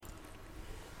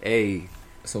Hey.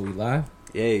 So we live?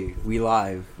 Hey, we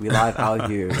live. We live out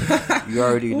here. You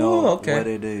already know what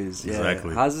it is. Yeah.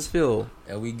 Exactly. How's this feel?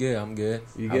 Yeah, we good. I'm good.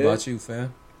 You How good? about you,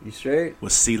 fam? You straight?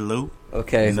 With C. Lou,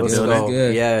 Okay, let's building. go.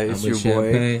 Good. Yeah, it's I'm your with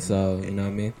boy. Champagne, so you know what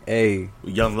I mean? Hey,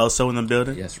 Young Loso in the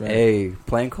building. Yes, right. hey,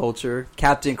 Plain Culture.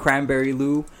 Captain Cranberry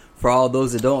Lou. For all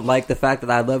those that don't like the fact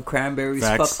that I love cranberries,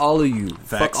 Facts. fuck all of you. Facts.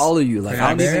 Fuck all of you. Like, I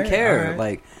don't even Cranberry? care. Alright.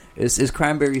 Like, it's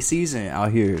cranberry season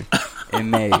out here in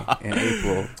May, in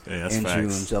April, Yeah, that's in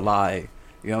facts. June, July.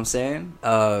 You know what I'm saying?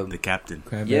 The captain.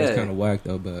 Cranberry's yeah. kind of whack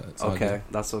though, but it's all Okay, good.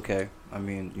 that's okay. I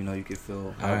mean, you know, you can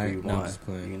feel however Alright, you no, I'm want. just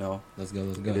playing. You know, Let's go.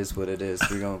 it is what it is.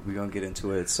 We're gonna get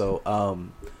into it. So,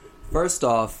 first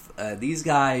off, these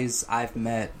guys I've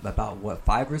met about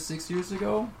 5 or 6 years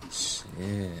ago,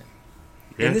 Yeah.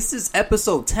 Yeah. and this is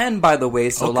episode 10, by the way.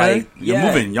 So, Okay. like, You're yeah,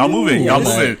 moving. Y'all moving. Y'all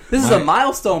this, moving. This is a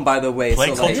milestone, by the way.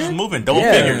 Play so, like, culture's moving. Double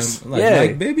Yeah. figures. Like Yeah.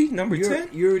 Mike Bibby, number 10.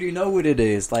 you already know what it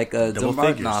is. Like, Double DeMar.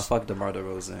 figures. Nah, fuck DeMar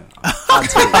DeRozan. Hot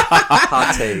take.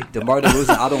 Hot take. DeMar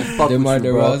DeRozan. I don't fuck DeMar with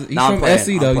you, bro. DeRozan. He's Nah, I'm from playing, SC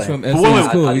I'm though. He's playing. from SC. But wait,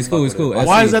 He's cool. I He's cool. He's cool. fuck with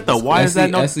Why SC. is that though? Why is that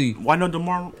no? SC. Why no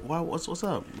DeMar? Why? What's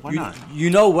up? Why not? You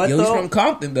know what Yo, though? he's from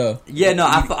Compton though. Yeah, no,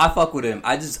 I fuck with him.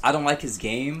 I don't like his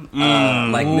game.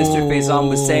 Like Mr. Faison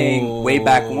was saying way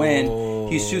back when,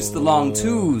 he shoots the long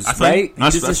twos, I feel right? like-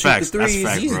 that's- he doesn't that's shoot facts. the That's threes.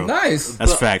 facts. He's bro. nice.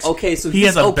 That's But- facts. okay, so he he's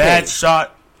has a okay. bad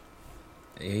shot.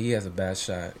 Yeah, he has a bad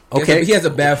shot. Okay. He has a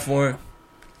bad form.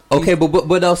 Okay, but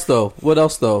what else though? What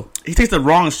else though? He takes the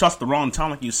wrong shots at the wrong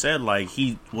time, like you said. Like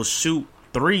he will shoot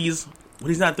threes, but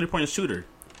he's not a 3-point shooter.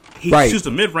 He Right. shoots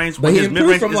the mid range, But he his improved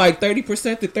mid-range from is- like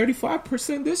 30% to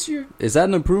 35% this year. Is that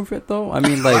an improvement though? I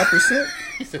mean, like, 5%.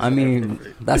 I mean,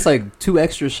 that's like 2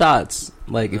 extra shots.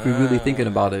 Like, if you're really thinking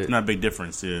about it. not a big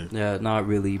difference. Yeah. Yeah, not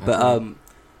really. But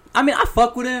I mean, I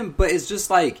fuck with him, but it's just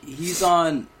like he's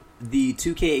on the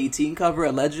 2K18 cover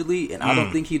allegedly, and I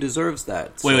don't think he deserves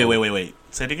that. So, Wait.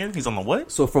 Say it again. He's on the what?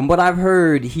 So from what I've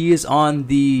heard, he is on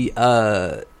the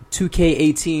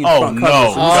 2K18 Oh front no!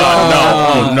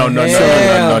 cover. No!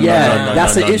 Yeah,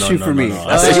 that's an issue for me.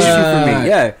 That's an issue for me.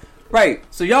 Yeah, right.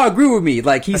 So y'all agree with me?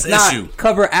 Like he's That's an not issue.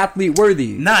 cover athlete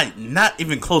worthy. Not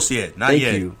even close yet. Not Thank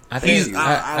yet. you.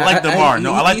 I like DeMar.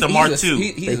 No, I like DeMar too.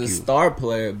 He's Thank a you. star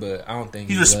player, but I don't think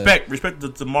He's respect the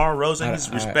DeMar Rosen. He's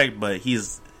respect, but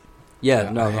he's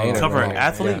Yeah, no, I hate no. it, cover bro.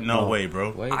 athlete. Yeah, no no. way,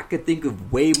 bro. Wait. I could think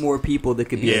of way more people that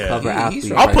could be Yeah. a cover He's athlete.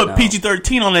 right. I'll right put now.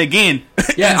 PG-13 on that again.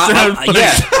 Yeah,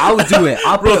 I would do it.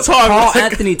 I'll Real put talk, Carl like-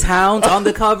 Anthony Towns on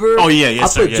the cover. Oh, yeah, yes, I'll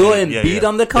sir. put Yeah, Joel yeah, Embiid yeah.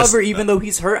 on the cover, Yes. even though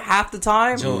he's hurt half the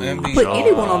time. Joel Embiid. I'll put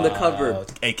anyone on the cover.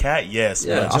 A cat, yes.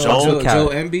 Yeah, but I'll Joel, put Joe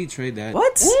Embiid, trade that.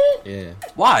 What? Yeah,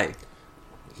 Why?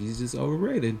 he's just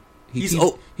overrated. He's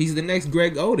He's the next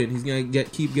Greg Oden. He's gonna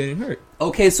keep getting hurt.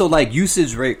 Okay, so like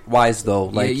usage rate wise though,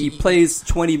 like Yeah, he plays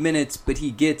 20 minutes, but he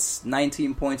gets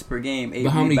 19 points per game. 8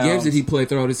 But how many games rebounds. did he play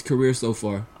throughout his career so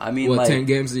far? I mean, What, like 10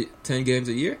 games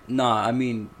a year? Nah, I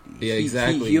mean, Yeah, he,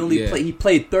 exactly, He only yeah. he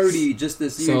played 30 just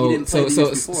this year. He So didn't play the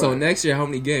years before. so next year, how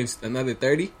many games? Another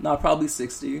 30? Nah, probably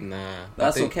 60. Nah,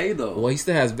 That's okay though. Well, he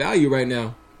still has value right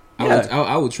now. Yeah.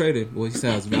 I would trade him. Well, he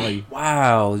still has value.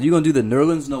 Wow, you gonna do the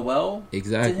Nerlens Noel?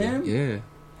 Exactly. To him? Yeah.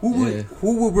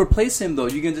 Who would replace him though?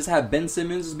 You can just have Ben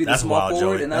Simmons just be the that's small wild,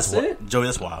 forward, Joey. and that's it. Joey,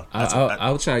 that's wild.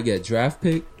 I would try to get draft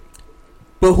pick.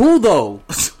 But who though?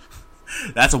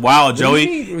 That's wild, do you Joey.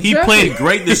 mean? He played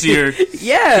great this year.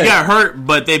 Yeah, He got hurt,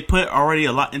 but they put already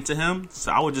a lot into him.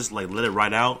 So I would just like let it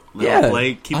ride out, let Yeah. him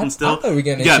play, keep him still. I thought we were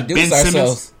gonna You got introduce Ben Simmons.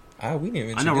 ourselves. We didn't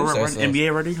even I know introduce we're ourselves. NBA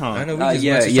already, huh? I know we just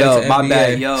yeah, went straight yo, to my NBA.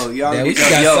 bad, yo, y'all. Yeah, we yo, just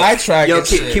got yo, sidetracked Yo, and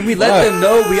shit. can we let Fuck. them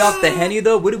know we off the Henny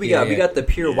though? What do we got? We Yeah. got the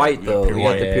pure white though. Pure We got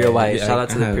White. the pure white. Yeah, Shout out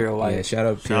to I the have- pure white. Yeah, shout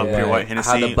out Shout out pure Pure white. White I Hennessy.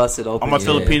 had to bust it open. All my Yeah.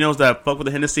 Filipinos that fuck with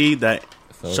the Hennessy that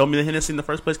Fuck. showed me the Hennessy in the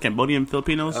first place, Cambodian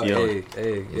Filipinos. Oh, yo,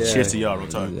 hey, yeah. cheers to y'all, real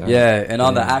talk. Yeah, and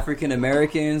all the Yeah. African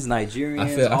Americans, Nigerians, I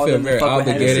feel all them that very fuck with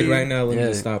obligated Hennessy. right now. Let me Yeah.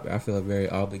 just stop. I feel very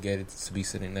obligated to be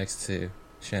sitting next to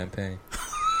Champagne.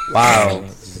 Wow.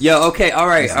 Yo, okay, all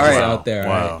right, Just all right. out there.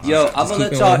 Wow. All right. Yo, I'm gonna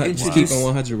let y'all Just introduce. keep it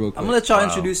 100 real quick. I'm gonna let y'all Wow.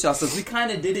 introduce yourselves. We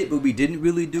kind of did it, but we didn't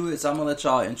really do it. So I'm gonna let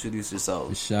y'all introduce The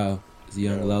yourselves. show. It's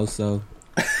Young Loso.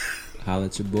 Holla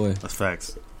at your boy. That's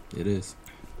facts. It is.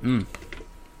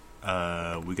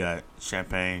 We got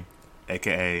Champagne,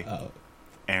 aka Oh,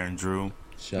 Aaron Drew,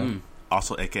 show.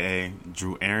 also aka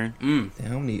Drew Aaron. Mm.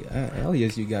 How many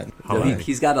alias you got? Hold Yo, on.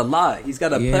 he's got a lot. He's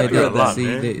got a Yeah, plethora got a of lot, them.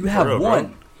 man. See, You have For real, bro.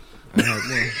 one. I have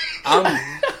one. I'm,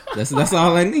 That's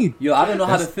all I need. yo, I don't know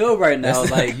how to feel right now.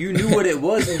 that's- Like, you knew what it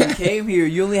was when you came here.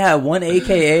 You only had one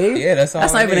AKA? Yeah, that's all.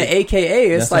 That's I not even need. an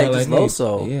AKA. It's That's like all I just need.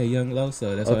 Loso. Yeah, Young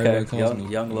Loso. That's what Okay, everybody calls me.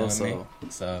 young You know what I Loso. mean?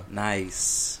 So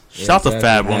Nice. Shout out to exactly.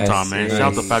 Fab one Nice. time, man. Yeah. Shout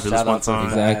out to Fabulous Shout one out to time.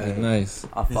 Fab. Exactly. Nice.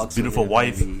 I His fucks beautiful with him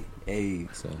wife. heavy. Hey,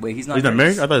 So, wait, he's not He's not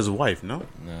married? I thought his wife. No.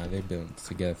 nah, they've been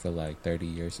together for like 30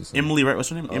 years or something. Emily, right? What's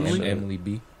her name? Oh, Emily. shit. Emily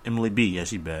B. Emily B. Yeah,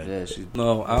 she bad. Yeah, she's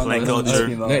no. I don't Plain know. culture.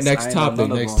 Next topic.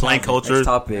 Next Plain culture. Next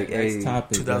topic. Hey, Next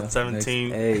topic. 2017.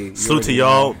 hey. you Salute to already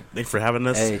y'all. know. Thanks for having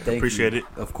us. Hey, thank Appreciate you. it.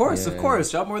 Of course, Yeah. of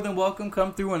course. Y'all more than welcome.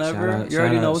 Come through whenever. Shout out, You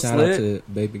already know shout it's out lit.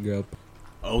 to baby girl.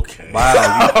 Okay.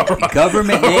 Wow,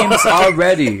 government names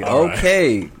already. All right.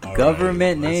 Okay, All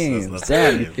government right. names. Let's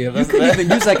Damn, cut it. you could even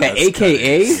use like an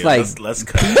AKA, Yeah, like let's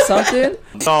cut. P something.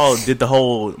 Y'all did the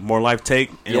whole More Life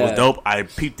take, and it was Yeah. dope. I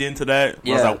peeped into that.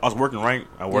 Yeah. I was working, right?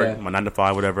 I work Yeah. my 9 to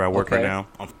 5, whatever. I work right Okay. now.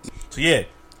 So yeah,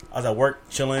 I was at work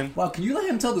chilling. Wow, can you let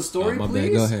him tell the story, My please?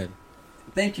 bad. Go ahead.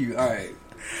 Thank you. All right.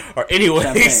 Or anyways,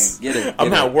 Champagne. Get it, I'm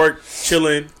get at it. work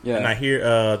chilling, Yeah. and I hear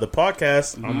the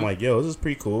podcast. I'm Mhm. like, yo, this is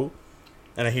pretty cool.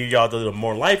 And I hear y'all do the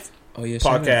More Life. Oh yeah,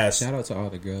 Podcast. Shout out to all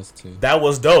the girls too. That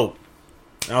was dope.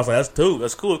 And I was like, that's dope.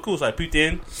 That's cool. Cool. So I peeped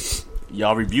in.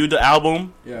 Y'all reviewed the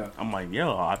album. Yeah. I'm like,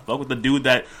 yo, I fuck with the dude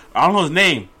that I don't know his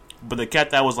name, but the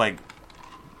cat that was like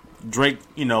Drake,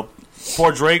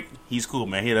 for Drake, he's cool,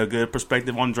 man. He had a good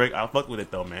perspective on Drake. I fuck with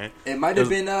it though, man. It might have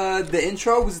been the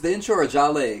intro. Was it the intro or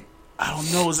Jale? I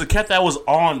don't know. It was the cat that was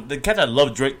on the cat that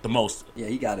loved Drake the most. Yeah,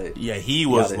 he got it. Yeah, he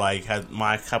Got was it. like had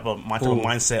my type of Cool.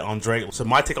 mindset on Drake. So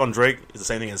my take on Drake is the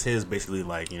same thing as his. Basically,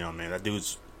 like man, that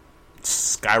dude's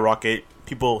skyrocket.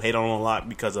 People hate on him a lot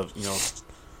because of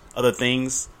other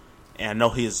things, and I know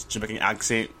his Jamaican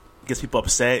accent gets people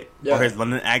upset, Yeah. or his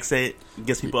London accent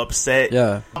gets people upset.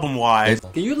 Yeah. Album wise,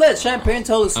 Can you let Champagne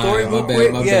tell the story Alright, real my bad,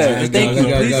 quick? my Yeah. bad. Thank Go, you.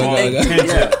 go, Please. go, Thank go, you.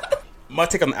 go. Yeah. my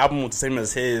take on the album was the same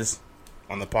as his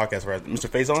on the podcast. Right, Mr.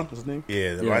 Faison, what's his name?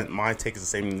 Yeah, Yeah. My take is the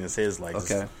same as his. Like,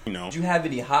 Okay. just, Do you have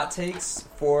any hot takes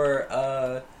for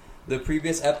the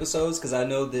previous episodes? Because I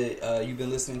know that you've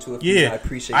been listening to a few. Yeah, I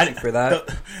appreciate you for that.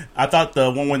 I thought the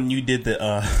one when you did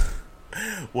the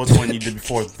what's the one you did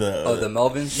before the the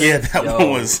Melvin shit? yeah, that Yo,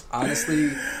 one was honestly,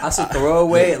 that's a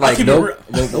throwaway. Like keep it no, real.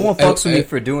 no one fucks with me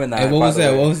for doing that. Hey, what by was the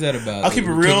that? way. What was that about? I'll keep it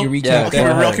Can real. you Yeah, recap I'll keep go it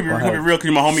that? real. ahead, Keep go it ahead. real. Cause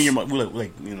you're my homie.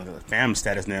 You're my fam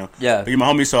status now. Yeah. But you're my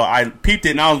homie, so I peeped it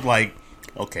and I was like,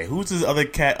 okay, who's this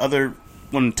other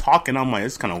one talking? I'm like,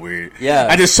 it's kind of weird. Yeah.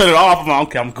 I just shut it off. I'm like,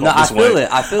 okay, I'm cool. No, I this feel way. it.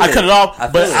 I feel I it. cut it off, I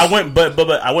feel but it. I went,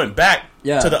 but I went back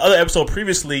Yeah. to the other episode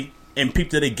previously and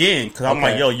peeped it again because I'm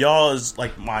Okay. like, yo, y'all is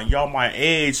like my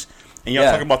age. And y'all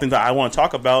Yeah. talking about things that I want to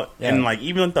talk about, Yeah. and like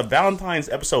even the Valentine's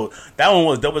episode, that one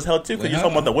was dope as hell too. Because Wait, you're how-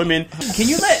 talking about the women. Can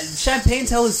you let Champagne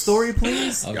tell his story,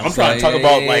 please? I was I'm just trying to talk like,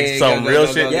 about hey, like hey, some go, real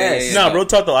go, shit. go, Yes. No, real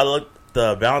talk though. I look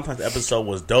the Valentine's episode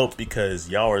was dope because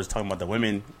y'all were talking about the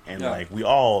women and Yeah. like we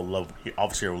all love.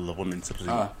 Obviously, we love women,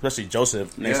 especially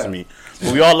Joseph next Yeah. to me.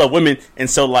 But we all love women, and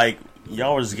so like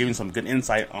y'all was giving some good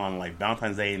insight on like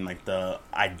Valentine's Day and like the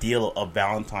ideal of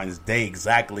Valentine's Day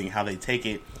exactly and how they take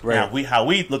it. Right. And how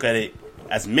we look at it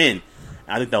as men.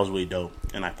 And I think that was really dope,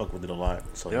 and I fuck with it a lot.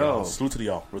 So Yo. salute to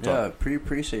y'all. Real Yeah, talk.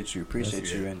 appreciate you, That's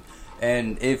you, it.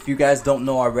 and if you guys don't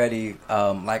know already,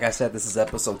 like I said, this is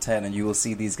episode 10, and you will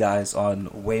see these guys on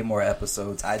way more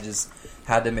episodes. I just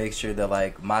had to make sure that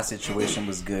like my situation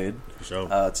was good, For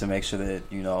sure. to make sure that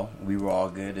we were all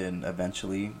good, and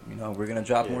eventually we're gonna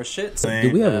drop more shit. Same.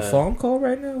 Do we have a Uh, phone call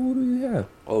right now? Who do we have?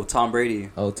 Oh, Tom Brady.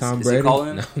 Oh, Tom Is he Brady.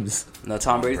 calling? No, I'm just- No,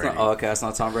 Tom Brady's Brady. not. Oh, okay, that's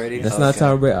not Tom Brady. that's Oh, not okay.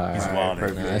 Tom Brady. All He's right. wild.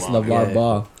 perfect. He's Nah, it's wild. LeVar Yeah.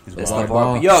 Ball. He's It's wild. LeVar.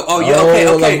 Ball. Yo, okay,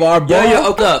 Oh, okay. LeVar Ball? Yo,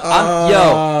 okay.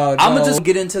 I'm no. gonna just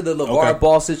get into the LeVar Okay.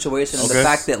 Ball situation and the Okay.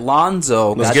 fact that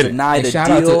Lonzo Let's got get it. denied Hey, a shout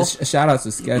deal. out to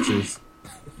Skechers.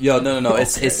 Yo, no.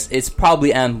 It's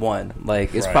probably and one.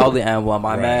 Like it's Right. probably and one.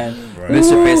 My Right. man, Right.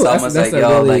 Mr. Face, That's almost like a yo,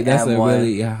 really, like that's and a one.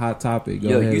 really hot topic. Go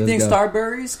Yo, ahead, you think let's go.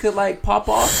 Starberries could like pop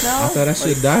off now? I thought that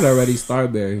shit died already.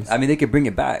 Starberries. I mean, they could bring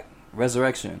it back.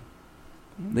 Resurrection.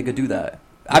 They could do that.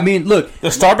 I mean, look. The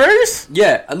Starberries?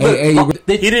 Yeah, look. hey,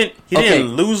 they- He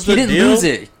didn't lose the He didn't deal. lose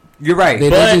it. You're right.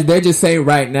 They're just saying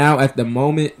right now at the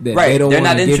moment that Right, they don't they're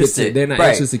want not to give it interested. to. They're not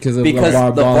Right. interested because because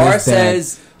LeVar Ball LeVar is dead.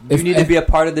 says you If- need to if- be a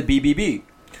part of the BBB,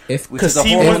 If which is a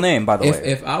he whole was- name, by the way.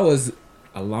 if I was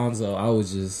Alonzo, I would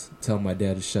just tell my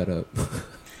dad to shut up.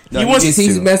 He wants- needs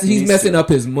he's to. messing. He He's needs messing to. up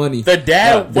his money. The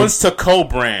dad Yeah, wants to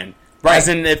co-brand, Right. as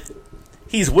in if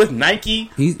he's with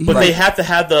Nike, He's- but right. they have to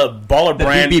have the baller The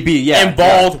brand BBB, yeah,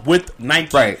 involved with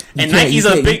Nike. Right. You And can't- Nike's you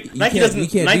a can't- big you Nike can't- doesn't you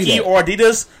can't do Nike that. or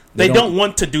Adidas. They They don't don't-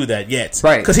 want to do that yet,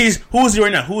 Right. Because who is he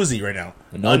right now? Who is he right now?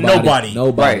 Nobody.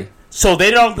 Right. So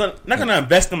they not gonna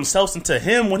invest themselves into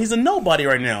him when he's a nobody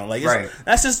right now. Like Right.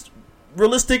 that's just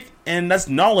realistic and that's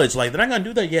knowledge. Like they're not gonna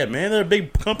do that yet, man. They're a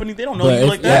big company. They don't know But you if-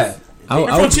 like that. I You're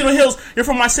from would- Chino Hills. You're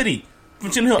from my city.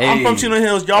 from Chino Hills. I'm from Chino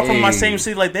Hills. Y'all from my same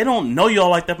city. Like, they don't know y'all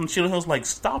like that from Chino Hills. Like,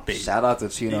 stop it. Shout out to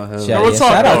Chino Hills.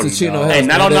 Shout out to Chino Hills. Hey,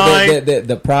 909.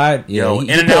 The pride. Yo,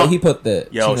 he put the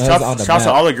Chino Hills on the map. Shout out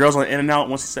to all the girls on In-N-Out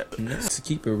once he said. To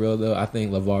keep it real, though, I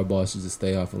think LeVar Ball should just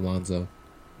stay off Alonzo.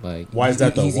 Like, why is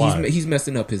that, though? Why? He's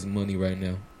messing up his money right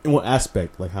now. In what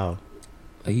aspect? Like, how?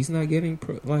 Like, he's not getting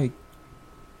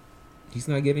he's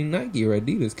not getting Nike or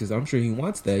Adidas because I'm sure he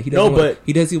wants that. He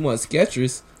doesn't want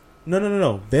Skechers.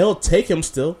 No. They'll take him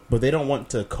still, but they don't want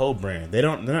to co-brand. They're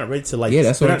not ready to like. Yeah,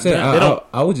 that's what I'm saying.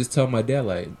 I would just tell my dad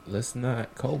like, let's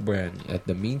not co-brand at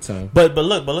the meantime. But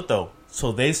look though.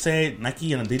 So they say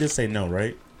Nike and Adidas say no,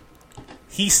 right?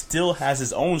 He still has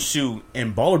his own shoe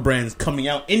and Baller Brands coming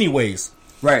out anyways.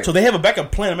 Right. So they have a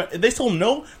backup plan. They told him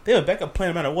no. They have a backup plan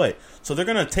no matter what. So they're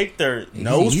gonna take their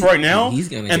nose for right now,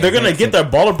 and they're gonna get their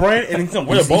Baller Brand, and he's gonna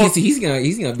wear the Baller. He's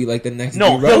gonna be like the next.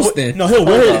 He'll wear his Baller Brand.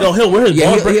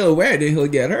 He'll wear it, then he'll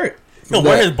get hurt. He'll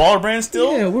wear his Baller Brand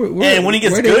still. Yeah, and when he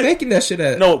gets where good, they making that shit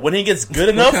at? No, when he gets good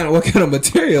enough. What kind of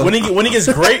material? When he gets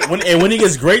great, when he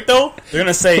gets great though, they're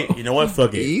gonna say, you know what,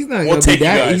 fuck it. He's not gonna be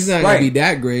that. He's not gonna be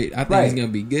that great. I think he's gonna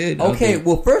be good. Okay,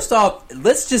 well, first off,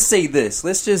 let's just say this.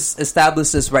 Let's just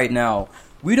establish this right now.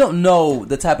 We don't know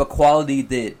the type of quality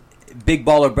that Big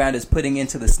Baller Brand is putting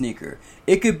into the sneaker.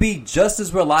 It could be just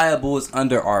as reliable as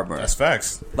Under Armour. That's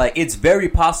facts. Like, it's very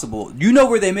possible. You know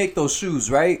where they make those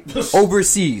shoes, right?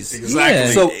 Overseas. Exactly.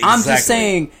 Yeah. So I'm just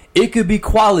saying it could be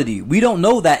quality. We don't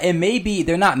know that. And maybe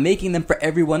they're not making them for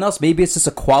everyone else. Maybe it's just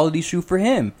a quality shoe for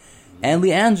him. And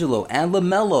LiAngelo. And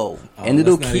LaMelo. And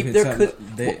it'll keep their...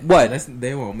 What?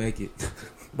 They won't make it.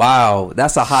 Wow.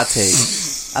 That's a hot take.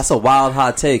 That's a wild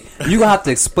hot take. You're gonna have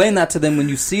to explain that to them when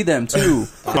you see them too.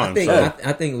 I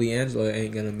think LiAngelo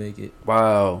ain't gonna make it.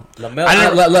 Wow.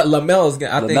 LaMelo's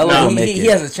gonna. He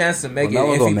has a chance to make it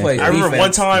if he plays. I remember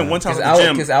one time at the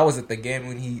gym because I was at the game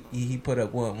when he put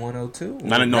up 102.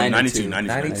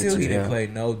 92. He didn't play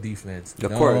no defense.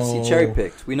 Of course, he cherry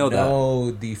picked. We know that.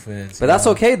 No defense. But that's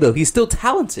okay though. He's still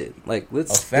talented. Like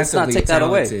let's not take that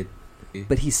away.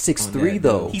 But he's 6'3"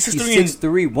 though. He's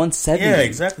 6'3", 170. Yeah,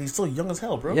 exactly. He's still young as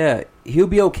hell, bro. Yeah, he'll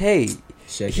be okay.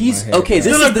 He's okay.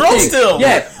 This is the thing. Still.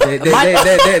 Yeah, they're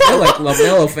like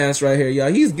LaMelo fans right here,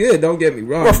 y'all. He's good. Don't get me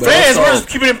wrong. We're fans. We're just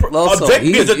keeping it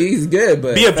objective. He's good,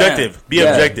 but be objective. Be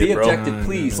objective, be bro. objective,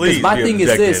 please. Because my thing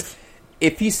is this: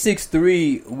 if he's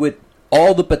 6'3" with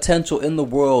all the potential in the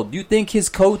world, you think his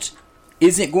coach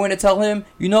isn't going to tell him,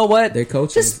 you know what? Their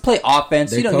coach just play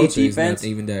offense. You don't need defense. Not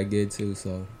even that good too.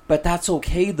 So, but that's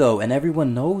okay though, and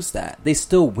everyone knows that they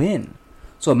still win.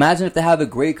 So imagine if they have a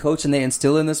great coach and they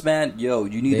instill in this man, yo,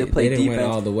 you need to play defense. Win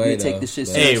all the way, you take this shit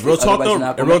seriously. Hey, real talk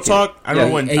though. Real talk. I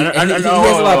remember when he has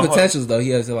a lot of potentials though. He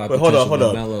has a lot of potential. Hold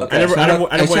on. Okay.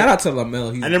 Shout out to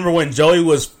LaMelo. I remember when Joey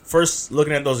was first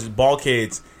looking at those ball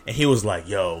kids, and he was like,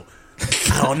 "Yo,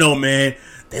 I don't know, man.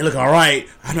 They look all right.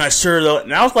 I'm not sure though."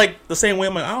 And I was like the same way.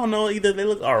 I'm like, I don't know either. They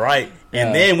look all right.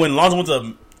 And then when Lonzo went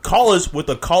to college with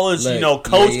the college,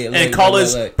 coach and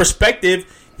college perspective,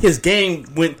 his game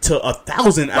went to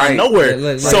 1,000 out of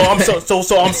nowhere. So I'm saying.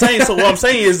 So what I'm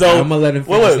saying is though. I'm gonna let him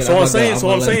wait. So what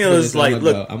I'm saying is like,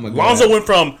 look, Lonzo went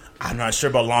from I'm not sure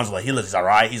about Lonzo. Like he looks all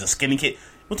right. He's a skinny kid.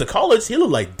 Went to college. He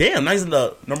looked like damn. Now he's in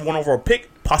the number 1 overall pick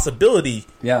possibility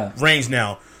range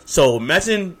now. So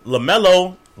imagine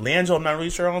LaMelo. LiAngelo, I'm not really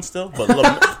sure on still, but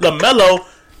LaMelo,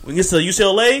 when he gets to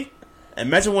UCLA,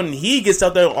 imagine when he gets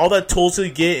out there, all that tools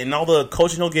he'll get and all the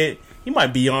coaching he'll get, he might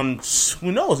be on.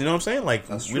 Who knows? You know what I'm saying? Like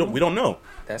we don't know.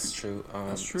 That's true.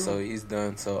 That's true. So he's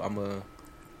done. So I'm a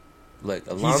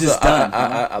Alonzo.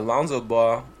 Alonzo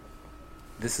Ball.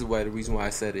 This is the reason why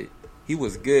I said it. He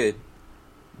was good,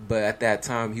 but at that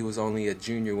time he was only a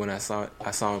junior when I saw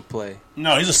him play.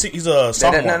 No, he's a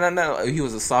sophomore. No. He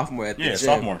was a sophomore at the gym.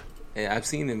 Sophomore. And I've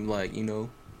seen him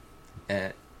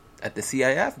at the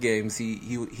CIF games.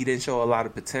 He didn't show a lot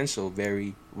of potential.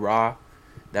 Very raw.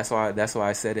 That's why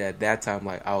I said it at that time.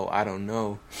 Like, oh, I don't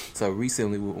know. So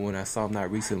recently, when I saw him,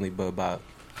 not recently, but about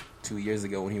 2 years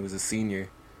ago, when he was a senior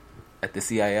at the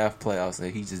CIF playoffs,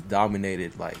 and he just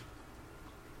dominated,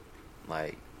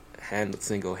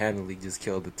 single-handedly, just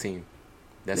killed the team.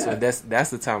 That's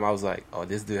the time I was like, oh,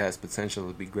 this dude has potential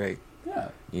to be great.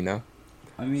 Yeah,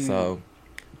 I mean, so.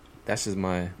 That's just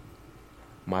my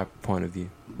point of view.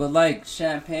 But like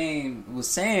Champagne was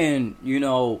saying,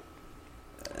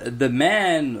 the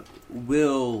man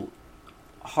will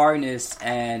harness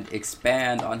and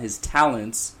expand on his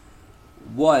talents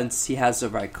once he has the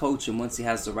right coach and once he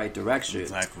has the right direction.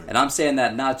 Exactly. And I'm saying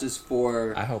that not just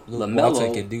for I hope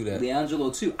LaMelo can do that.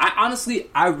 LiAngelo too.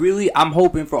 I'm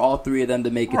hoping for all three of them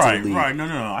to make it to the league. Right. No.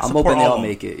 I'm hoping they all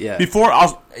make it. Yeah. Before I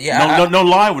was no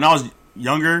lie. When I was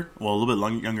younger, well, a little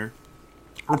bit younger,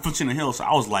 we're from Chino Hills, so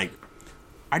I was like,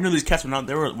 I knew these cats when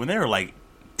they were like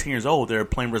 10 years old. They were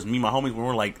playing versus me and my homies when we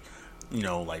were like,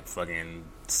 like fucking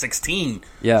 16.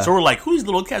 Yeah. So we're like, who these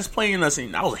little cats playing us?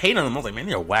 And I was hating on them. I was like, man,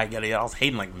 they're whack. I was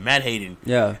hating, like mad hating.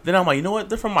 Yeah. Then I'm like, you know what?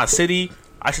 They're from my city.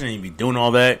 I shouldn't even be doing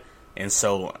all that. And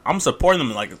so I'm supporting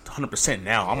them like 100%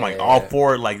 now. I'm like all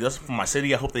for it. Like, that's from my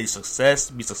city. I hope they be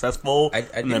successful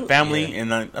in their family.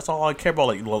 And that's all I care about.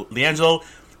 Like, LiAngelo,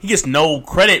 he gets no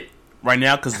credit right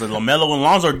now because the LaMelo and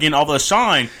Lonzo are getting all the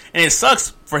shine. And it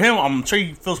sucks for him. I'm sure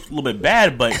he feels a little bit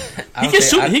bad, but he can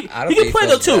shoot. He can play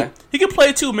though too. He can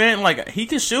play too, man. Like, he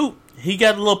can shoot. He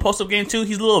got a little post-up game too.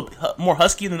 He's a little more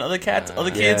husky than other kids.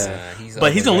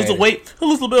 But he's gonna lose the weight. He'll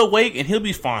lose a little bit of weight, and he'll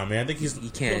be fine, man. I think he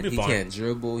can't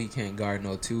dribble. He can't guard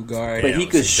no two guard. But he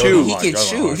could shoot. He can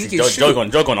shoot. Joke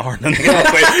on the hard. I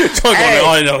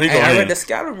read the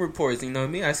scouting reports. You know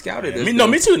me. I scouted this.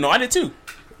 Me too. No, I did too.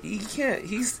 He can't.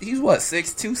 He's what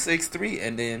 6'2", 6'3",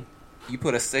 and then you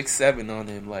put a 6'7" on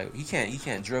him. Like he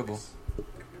can't dribble.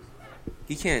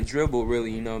 He can't dribble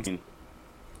really. You know.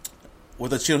 With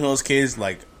the Chino Hills kids,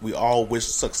 like, we all wish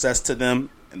success to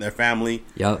them and their family.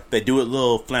 Yep. They do it a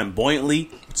little flamboyantly.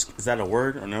 Is that a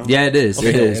word or no? Yeah, it is. Okay.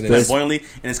 It is. Flamboyantly.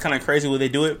 And it's kind of crazy when they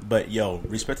do it. But,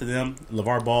 respect to them.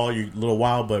 LeVar Ball, you're a little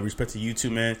wild, but respect to you too,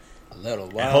 man. A little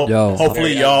wild.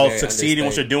 Hopefully y'all succeed in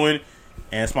what you're doing.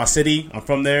 And it's my city. I'm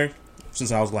from there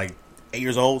since I was, like, 8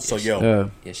 years old. So, shout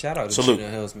out to Chino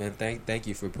Hills, man. Thank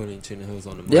you for putting Chino Hills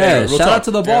on the map. Yeah, shout out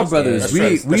to the Ball brothers.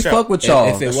 We fuck with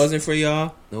y'all. If it wasn't for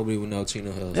y'all, nobody would know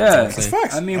Chino Hills. Yeah, that's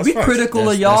facts. I mean, we critical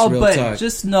of y'all, but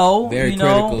just know,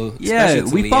 critical. Yeah,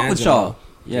 we fuck with y'all.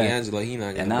 Yeah, LiAngelo, he not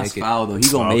gonna make it. And that's foul though.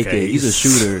 He gonna make it. He's a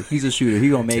shooter. He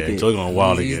gonna make it. Joe's going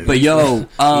wild again. But he's not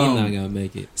gonna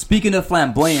make it. Speaking of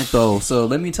flamboyant though, so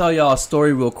let me tell y'all a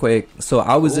story real quick. So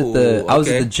I was at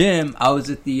the gym. I was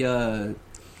at the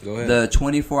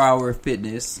 24-hour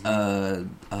fitness.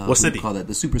 What city? Call that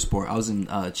the Super Sport. I was in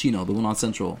Chino, the one on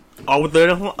Central. Oh, with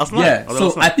there last night. Yeah,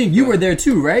 so I think you were there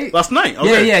too, right? Last night.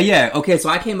 Okay. Yeah. Okay, so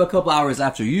I came a couple hours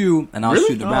after you, and I was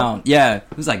shooting around. Yeah,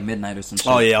 it was like midnight or some shit.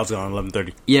 Oh yeah, I was on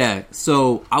 11:30. Yeah,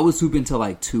 so I was hooping till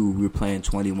like 2. We were playing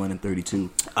 21 and 32.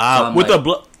 With the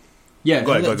blood. Yeah,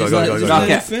 go ahead.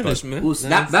 Just finish, man. Well,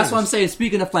 that's what I'm saying.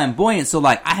 Speaking of flamboyant, so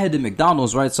like I had the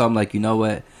McDonald's, right? So I'm like, you know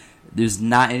what? There's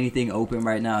not anything open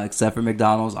right now except for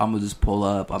McDonald's. I'm gonna just pull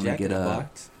up. I'm gonna get a.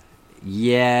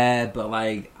 Yeah, but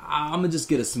like I'm gonna just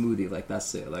get a smoothie. Like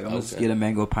that's it. Like I'm gonna just get a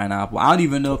mango pineapple. I don't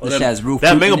even know if this has roof.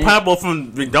 That mango pineapple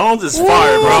from McDonald's is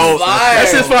fire, bro. That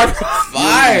shit's fire.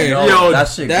 Yo, that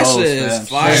shit is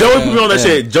fire. Joey put me on that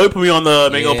shit. Joey put me on the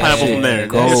mango pineapple from there.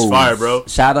 It's fire, bro.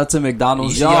 Shout out to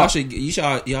McDonald's. Y'all should get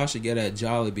at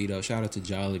Jollibee though. Shout out to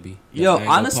Jollibee. Yo,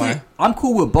 honestly, I'm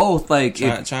cool with both. Like,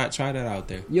 try that out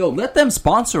there. Yo, let them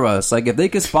sponsor us. Like, if they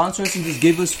could sponsor us and just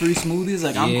give us free smoothies,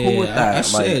 like I'm cool with that. I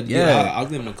should. Yeah, I'll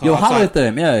give them a call. Yo, holler at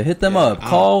them. Yeah, hit them up.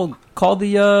 Call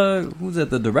the who's that?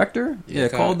 The director? Yeah,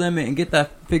 call them and get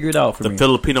that figured out for me. The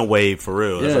Filipino wave for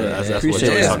real. That's what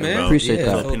Joey's talking about. Appreciate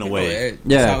that. Filipino wave.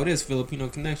 That's how it is. Filipino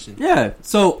connection. Yeah.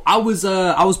 So I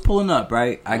was pulling up,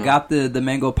 right? I got the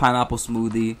mango pineapple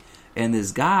smoothie, and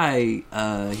this guy,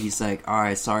 he's like, "All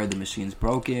right, sorry, the machine's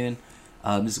broken.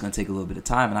 This is gonna take a little bit of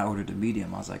time." And I ordered a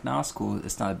medium. I was like, "Nah, it's cool.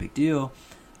 It's not a big deal."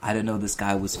 I didn't know this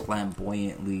guy was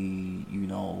flamboyantly,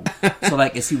 So,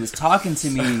 like, as he was talking to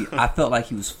me, I felt like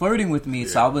he was flirting with me.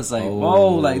 So I was like,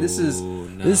 whoa, like, this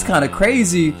is kind of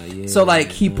crazy. Yeah, so,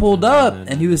 like, he pulled up,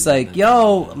 and he was like,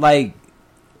 yo, like,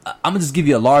 I'm going to just give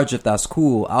you a large if that's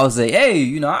cool. I was like, hey,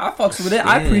 I fucks with it. Damn.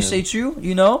 I appreciate you,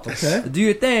 Okay. Do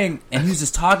your thing. And he was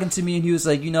just talking to me, and he was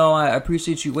like, I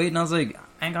appreciate you waiting. I was like,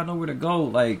 I ain't got nowhere to go.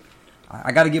 Like,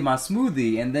 I got to get my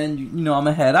smoothie, and then, I'm going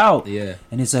to head out. Yeah.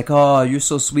 And he's like, oh, you're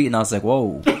so sweet. And I was like,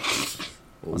 whoa. I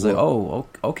was like, oh,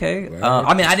 okay.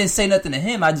 I mean, I didn't say nothing to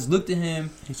him. I just looked at him,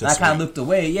 and I kind of looked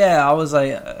away. Yeah, I was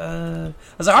like, all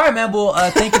right, man, well,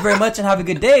 thank you very much, and have a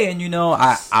good day. And,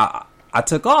 I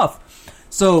took off.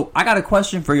 So, I got a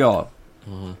question for y'all.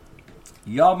 Uh-huh.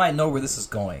 Y'all might know where this is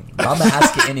going, but I'm going to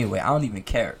ask it anyway. I don't even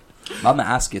care. I'm going to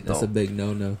ask it, though. That's a big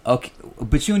no-no. Okay,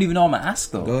 but you don't even know I'm going to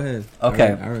ask, though. Go ahead.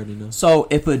 Okay. I already know. So,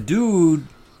 if a dude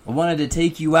wanted to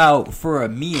take you out for a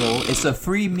meal, it's a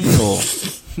free meal.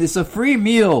 It's a free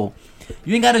meal.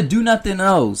 You ain't got to do nothing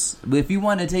else. But if he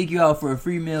wanted to take you out for a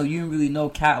free meal, you don't really know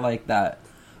cat like that.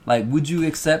 Like, would you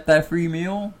accept that free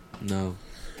meal? No.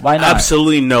 Why not?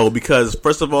 Absolutely no, because,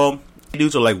 first of all,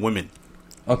 dudes are like women.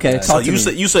 Okay, so you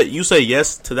say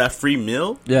yes to that free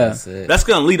meal. Yeah, that's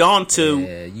gonna lead on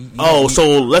to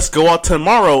so let's go out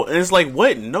tomorrow, and it's like,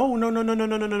 what? No.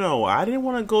 I didn't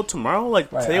want to go tomorrow. Like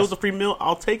today was a free meal.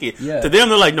 I'll take it. Yeah. To them,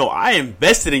 they're like, no, I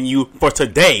invested in you for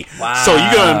today. Wow. So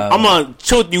I'm gonna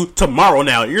chill with you tomorrow.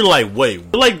 Now you're like,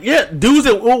 wait, like yeah, dudes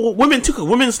and women too.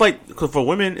 Women's like, cause for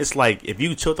women, it's like if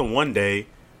you chill them one day,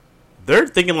 they're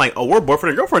thinking like, oh, we're boyfriend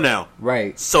and girlfriend now.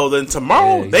 Right. So then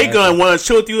tomorrow, they going to want to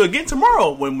chill with you again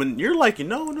tomorrow. When you're like,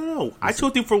 no. I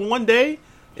chilled with you for one day.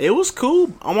 It was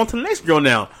cool. I'm on to the next girl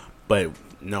now. But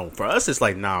no, for us, it's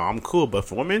like, nah, I'm cool. But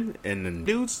for women and then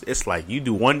dudes, it's like you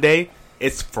do one day.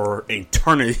 It's for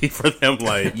eternity for them.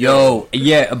 Like, yo,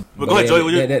 yeah. But go ahead,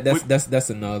 Joey. That's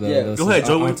another. Yeah. Go ahead,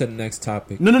 Joey. On to the next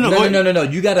topic. No.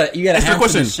 You gotta answer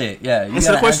question. This shit. Yeah, you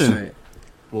answer the question. It.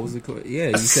 What was the question? Yeah,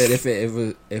 you said if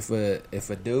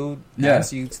a dude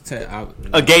asks you to take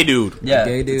a gay dude, a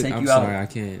gay dude. I'm sorry, I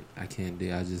can't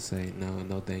do. I just say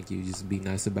no, thank you. Just be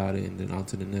nice about it, and then on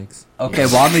to the next. Okay,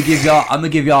 well I'm gonna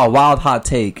give y'all a wild hot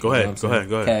take. Go ahead.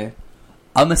 Okay,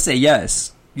 I'm gonna say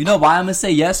yes. You know why I'm gonna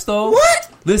say yes though?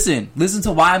 What? Listen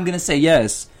to why I'm gonna say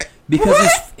yes.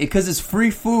 Because it's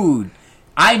free food.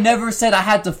 I never said I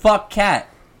had to fuck Cat.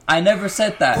 I never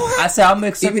said that. What? I said I'm gonna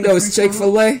accept. Even though it's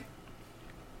Chick-fil-A.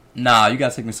 Nah, you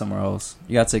gotta take me somewhere else.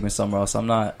 I'm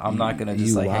not gonna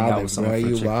just hang out with someone for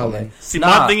Chick-fil-A. See,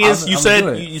 my thing is, you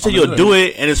said you'll do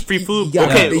it, and it's free food. You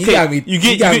got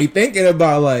me thinking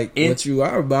about like what you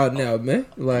are about now, man.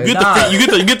 Like you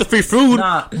get the free food,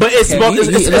 but it's about.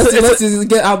 Let's just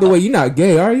get out the way. You're not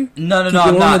gay, are you? No,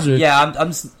 I'm not. Yeah, I'm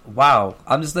just. Wow,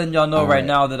 I'm just letting y'all know right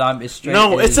now that I'm straight.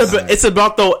 No, it's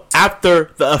about though after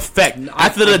the effect,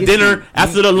 after the dinner,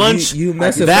 after the lunch. You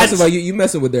messing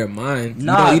with their mind.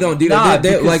 You don't do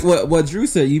that. Like what Drew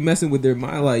said. You messing with their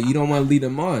mind. Like you don't want to lead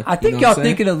them on. I think y'all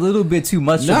thinking a little bit too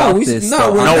much about this.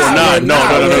 No, we're not. You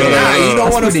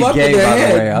don't want to fuck with their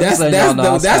head. That's the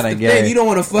thing. You don't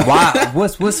want to fuck. Why?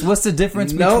 What's the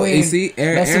difference between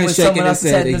messing with someone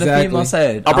else's head and the female's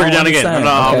head? I'll break it down again.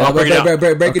 I'll break it down.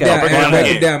 Break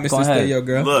it down. Mr. Stereo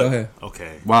Girl. Look, go ahead.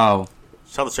 Okay. Wow.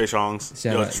 Shout out to Trey Songz.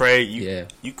 Yo, Trey, you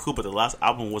cool, but the last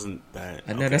album wasn't that.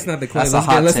 No, that's not the claim.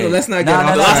 Let's not get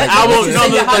off. The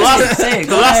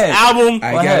last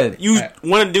album, you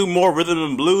want to do more rhythm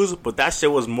and blues, but that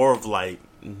shit was more of like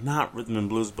not rhythm and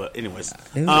blues. But anyways,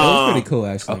 it was pretty cool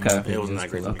actually. Okay, it was not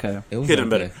great. Okay, it could have been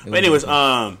better. But anyways,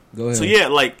 go ahead. So yeah,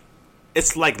 like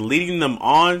it's like leading them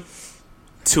on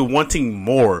to wanting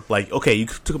more. Like, okay, you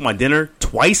took my dinner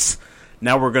twice.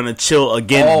 Now we're gonna chill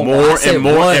again more and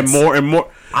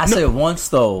more. I said once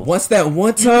though. Once that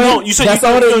one time. No, you said that's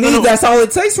all they need. That's all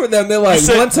it takes for them. They're like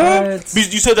one time.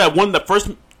 You said that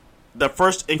the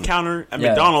first encounter at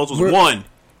McDonald's was one,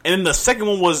 and then the second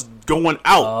one was going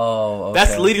out. Oh, okay.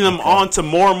 That's leading them on to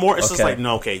more and more. It's just like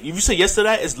no, okay. If you say yes to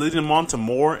that, it's leading them on to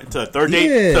more, to the third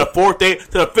date, to the fourth date,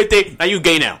 to the fifth date. Now you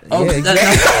gay now. Okay.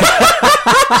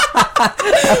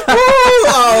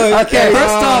 Okay.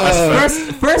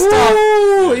 First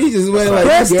off, he just went like.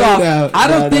 First off, I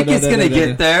don't think it's gonna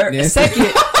get there. Yeah.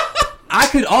 Second, I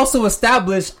could also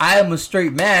establish I am a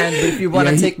straight man, but if you want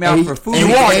to take me out for food,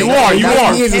 you are.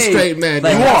 He is a straight man.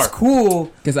 Like, that's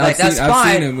cool. Because I've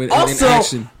seen him in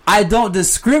action. I don't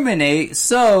discriminate,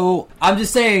 so I'm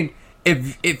just saying.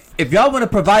 If y'all want to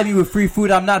provide me with free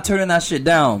food, I'm not turning that shit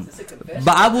down.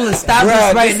 But I will establish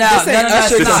right now. It's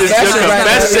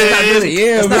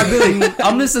not really.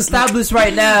 I'm just established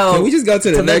right now. Can we just go to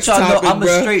the next topic, I'm a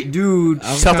straight dude.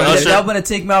 If y'all want to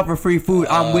take me out for free food,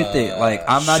 I'm with it. Like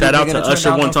I'm not even gonna turn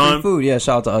down no free food. Yeah,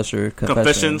 shout out to Usher.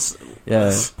 Confessions.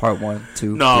 Yeah, part 1,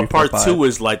 2. No, 3, part 4, 2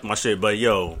 is like my shit. But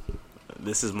yo,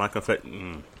 this is my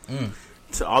confession.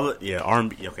 To all the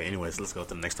R&B. Okay, anyways, let's go to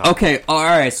the next topic. Okay, all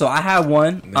right. So I have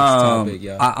one. Next topic,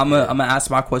 I'm gonna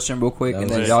ask my question real quick, and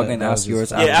then y'all can ask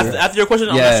yours. After your question,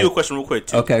 I'll ask you a question real quick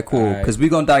too. Okay, cool. Because we're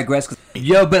gonna digress.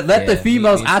 But let the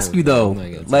females ask you though.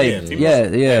 Like,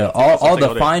 all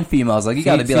the fine females. Like you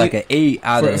gotta be like an 8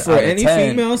 out of 10 any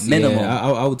females minimum.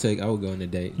 I would go on a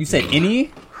date. You say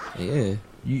any? Yeah.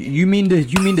 You mean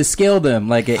to scale them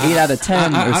like an 8 out of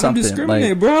 10 or something? I don't discriminate,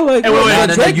 like, bro. Like,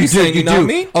 you do. You know what I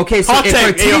mean? Okay, so if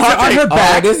her titties are on her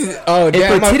back, if her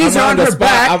titties are on her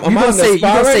back, you gonna say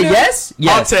yes?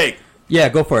 Yes. I'll take. Yeah,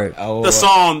 go for it. The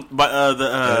song by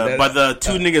the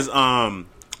two niggas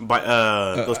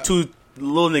those two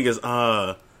little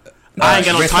niggas I ain't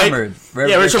got no type.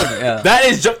 Rich Hummer. That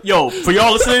is for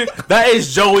y'all listening. That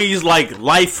is Joey's like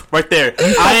life right there.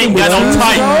 I ain't got no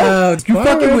type. You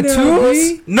fucking with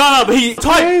twos? No, but he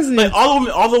type. Like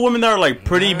all the women that are like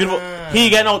pretty beautiful. He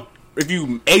ain't got no.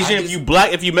 Asian, if you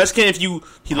black, if you Mexican, he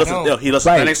loves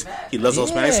Hispanics, he loves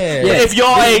those Hispanics. Yeah. If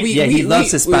y'all he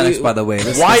loves Hispanics, by the way.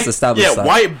 White,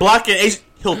 white, black, and Asian.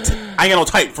 I ain't got no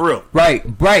type for real. Right,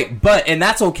 but and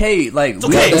that's okay. Like we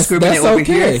don't discriminate over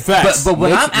here. But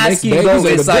what I'm asking you though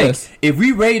is like, if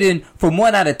we rating from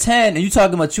 1 out of 10, and you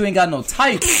talking about you ain't got no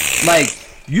type, like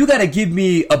you gotta give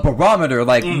me a barometer.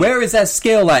 Like where is that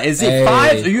scale at? Is it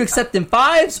 5s? Are you accepting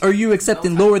 5s? Or are you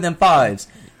accepting lower than 5s?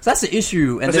 So that's an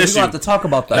issue, and then we're gonna have to talk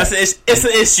about that. It's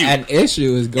an issue. An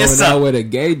issue is going out with a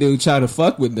gay dude trying to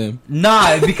fuck with them.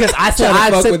 Nah, because I said I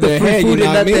accept the free food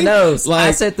and nothing else. Like,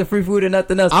 I said the free food and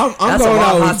nothing else. I'm going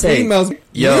out with females.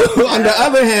 Yo, on the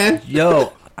other hand,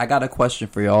 I got a question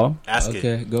for y'all. Ask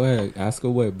it. Go ahead. Ask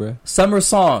away, bro. Summer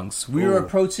songs. We were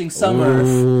approaching summer.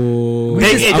 I'm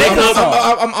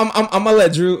gonna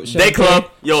let Drew. Day club.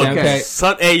 Yo,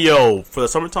 for the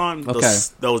summertime,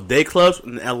 those day clubs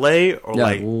in LA or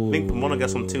I think Pomona got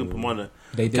some too. Pomona.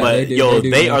 They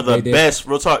are the best.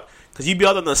 Real talk. Because you be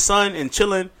out in the sun and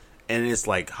chilling, and it's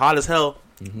like hot as hell,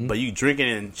 but you drinking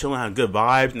and chilling, having good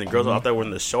vibes, and the girls are out there wearing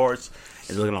the shorts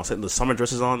and looking all the summer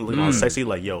dresses on, looking all sexy.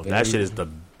 Like, that shit is the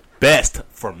best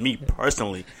for me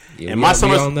personally. And my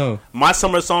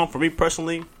summer song for me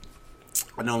personally,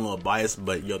 I know I'm a little biased,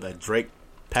 but that Drake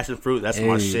Passion Fruit, that's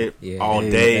my shit all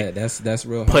day. That's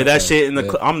real. Play that shit in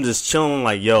the I'm just chilling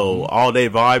like all day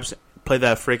vibes. Play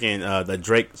that freaking the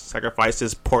Drake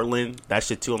Sacrifices Portland, that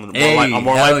shit too on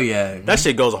More Life. That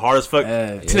shit goes hard as fuck.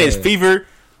 Teenage Fever,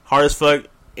 hard as fuck.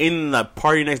 In the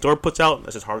Party Next Door puts out,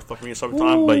 that's just hard as fuck for me in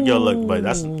summertime. But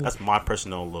that's my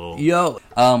personal little.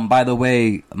 By the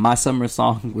way, my summer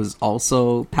song was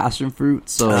also Passion Fruit,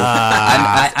 so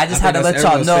I just had to let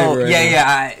y'all know.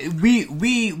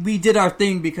 We did our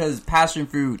thing because Passion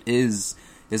Fruit is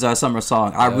our summer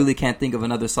song. I really can't think of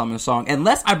another summer song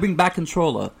unless I bring back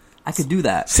Controller. I could do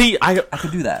that. See, I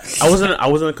could do that. I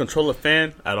wasn't a Controller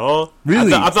fan at all.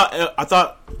 Really? I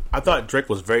thought Drake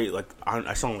was very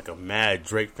I sound like a mad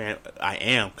Drake fan. I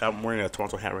am. I'm wearing a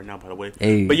Toronto hat right now, by the way.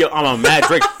 Hey. But I'm a mad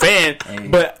Drake fan. Hey.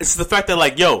 But it's the fact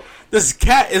that this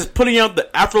cat is putting out the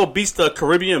Afro beats, the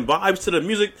Caribbean vibes to the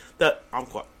music that a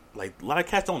lot of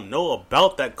cats don't know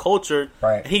about that culture.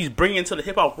 Right. And he's bringing it to the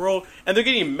hip hop world, and they're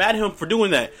getting mad at him for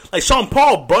doing that. Like Sean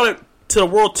Paul brought it to the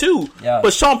world too,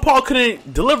 but Sean Paul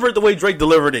couldn't deliver it the way Drake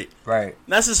delivered it. Right, and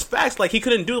that's his facts. Like he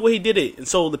couldn't do it the way he did it, and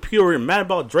so the people are mad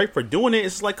about Drake for doing it.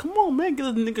 It's like, come on, man, give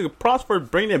the nigga props for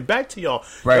bringing it back to y'all.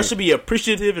 Right, y'all should be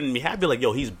appreciative and be happy. Like,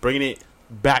 he's bringing it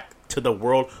back to the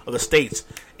world of the States,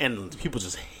 and people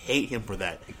just hate him for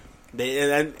that.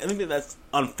 I think that's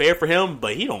unfair for him,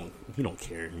 but he don't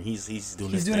care. He's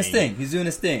doing his thing. He's doing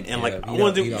his thing. And I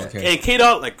want to do. And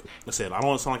K-Dot, like I said, I don't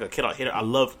want to sound like a K-Dot hater. I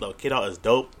love K-Dot is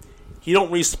dope. He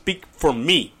don't really speak for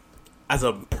me as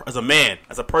a man,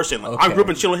 as a person. I grew up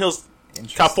in Chilling Hills,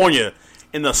 California,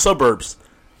 in the suburbs.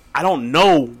 I don't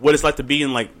know what it's like to be in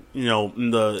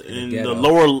in the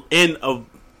lower end of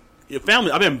your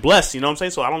family. I've been blessed, you know what I'm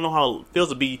saying? So I don't know how it feels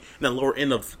to be in the lower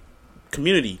end of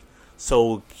community.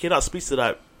 So K-Dot speaks to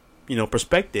that,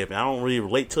 perspective, and I don't really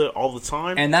relate to it all the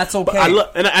time. And that's okay.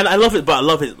 But I love it. But I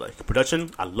love his production.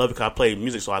 I love it because I play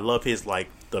music, so I love his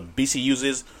the beats he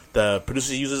uses. The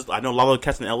producer uses. I know a lot of the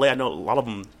cats in LA. I know a lot of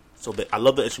them. So I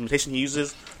love the instrumentation he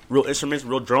uses. Real instruments,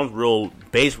 real drums, real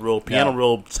bass, real piano,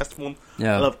 real saxophone.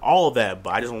 Yeah. I love all of that,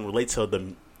 but I just don't relate to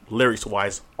the lyrics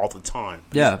wise all the time.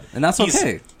 Yeah, and that's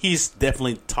okay. He's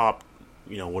definitely top.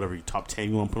 Whatever top 10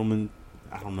 you want to put him in.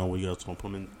 I don't know what you else want to put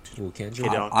him in.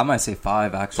 I might say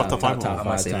 5 actually. Top 5. I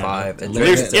might say 5.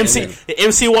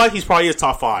 MC wise, he's probably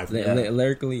top 5.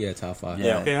 Lyrically, top 5.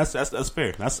 Yeah, okay, that's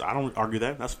fair. I don't argue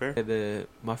that. That's fair.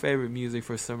 My favorite music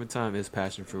for summertime is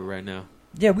Passion Fruit right now.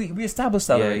 Yeah, we established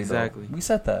that already. Exactly. We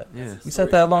said that. Yeah, we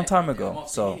said that a long time ago.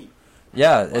 So,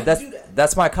 yeah,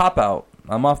 that's my cop out.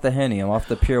 I'm off the Henny. I'm off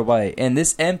the pure white. And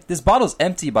this bottle's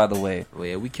empty, by the way. Well,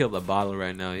 yeah, we killed a bottle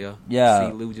right now, yo. Yeah.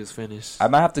 See, Lou just finished. I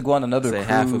might have to go on another cruise.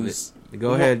 Half of it.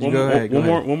 Go ahead.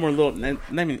 One more little.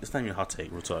 It's not even a hot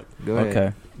take. We'll talk. Go ahead.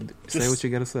 Okay. Say what you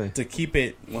gotta say. To keep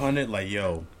it 100,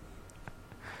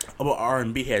 I'm an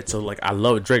R&B head, so I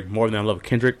love Drake more than I love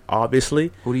Kendrick.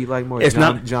 Obviously. Who do you like more? It's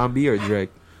John B or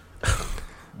Drake?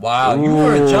 Wow, you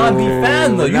were a John B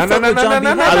fan though. No.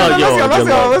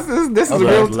 This is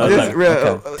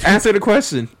real. Answer the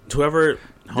question. Whoever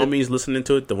homies listening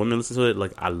to it, the women listen to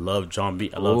it. I love John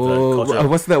B. I love the culture.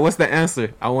 What's the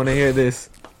answer? I want to hear this.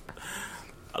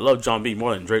 I love John B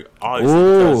more than Drake, obviously,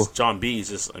 because John B is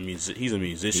just he's a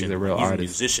musician. He's a real artist.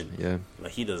 Musician. Yeah,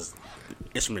 he does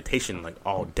instrumentation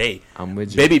all day. I'm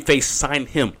with you. Babyface signed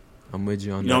him I'm with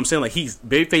you on that. You know what I'm saying? Like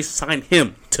Babyface signed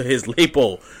him to his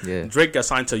label. Yeah. Drake got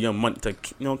signed to Young Money.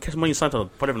 Cash Money signed to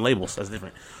 4 different labels. That's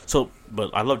different. So,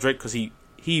 but I love Drake because he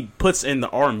puts in the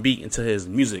R&B into his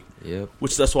music. Yep.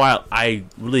 Which that's why I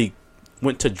really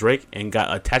went to Drake and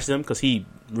got attached to him because he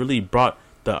really brought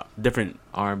the different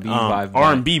R&B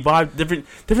vibe, different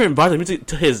vibes of music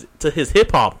to his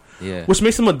hip hop. Yeah. Which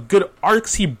makes him a good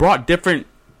artist. He brought different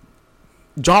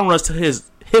genres to his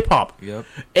hip hop. Yep.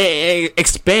 It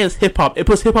expands hip hop. It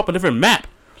puts hip hop on a different map.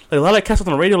 Like a lot of cats on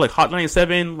the radio, like Hot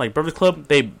 97, like Breakfast Club,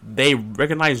 they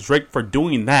recognize Drake for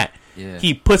doing that. Yeah.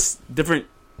 He puts different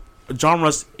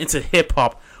genres into hip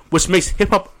hop, which makes hip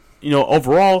hop,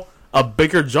 overall a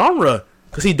bigger genre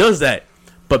because he does that.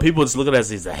 But people just look at it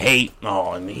as a hate.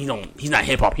 Oh, and he's not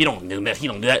hip hop. He don't do that. He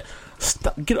don't do that.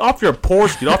 Stop, get off your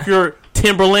Porsche. Get off your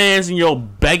Timberlands and your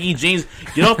baggy jeans.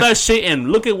 Get off that shit and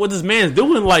look at what this man's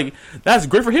doing. Like, that's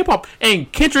great for hip hop.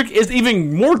 And Kendrick is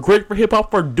even more great for hip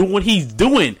hop for doing what he's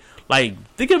doing. Like,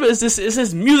 think of it as this. It's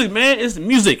his music, man. It's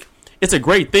music. It's a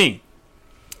great thing.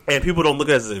 And people don't look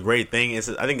at it as a great thing. I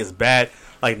think it's bad.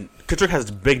 Like, Kendrick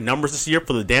has big numbers this year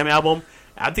for the damn album.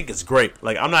 I think it's great.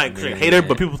 Like, I'm not a hater,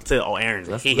 but people say, "Oh, Aaron,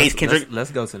 he hates Kendrick."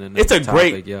 Let's go to the next. It's a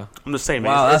topic, great. Yeah. I'm just saying,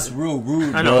 man. Wow, that's real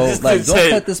rude, I know. bro. Like, don't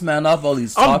cut this man off while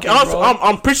he's talking, bro.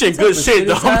 I'm preaching good shit,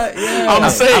 though.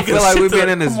 I'm saying, I feel like we've been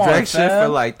in this Drake shit for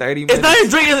like 30 minutes. It's not even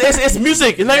Drake. It's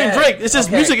music. It's not even Drake. It's just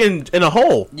music in a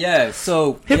whole. Yeah.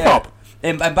 So hip hop.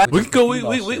 And we can go.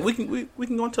 We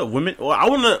can go into women. Well, I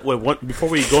want to before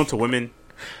we go into women.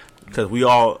 Because we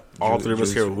all three of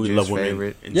us here, we love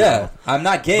women. I'm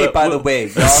not gay, by the way,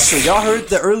 y'all. So y'all heard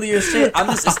the earlier shit. I'm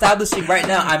just establishing right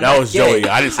now. I'm not gay. Joey.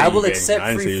 I didn't say I will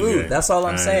accept free food. That's all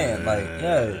I'm saying. Like,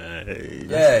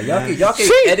 y'all can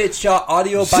edit y'all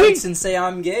audio bites and say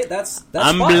I'm gay. That's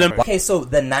fine. Okay, so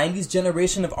the '90s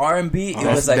generation of R&B, it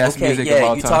was like,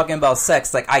 okay, you talking about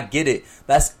sex? Like, I get it.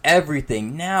 That's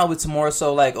everything. Now it's more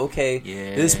so like, okay,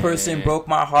 this person broke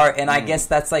my heart, and I guess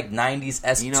that's like '90s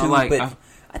S2, but.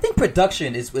 I think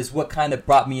production is what kind of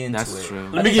brought me into it. That's true.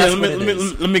 Let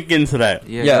me get into that.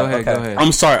 Yeah, go ahead.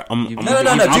 I'm sorry. No. Do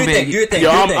your thing.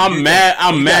 I'm mad.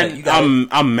 I'm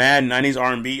mad. 90s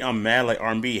R&B. I'm mad like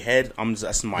R&B head.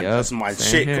 That's my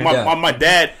shit. My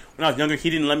dad, when I was younger, he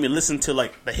didn't let me listen to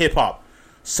like the hip hop.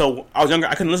 So I was younger.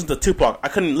 I couldn't listen to Tupac. I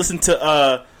couldn't listen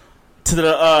to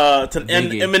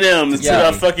Eminem, to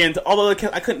the fucking to all the other.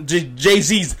 I couldn't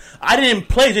Jay-Z's. I didn't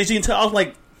play Jay-Z until I was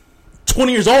like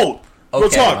 20 years old. Real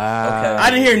talk. Wow. Okay. I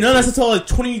didn't hear none of this until like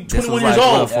 21 years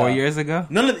old. 4 years ago?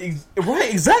 None of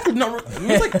right, exactly. No,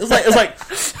 it was like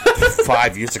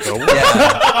 5 years ago. But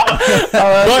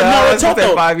no, talk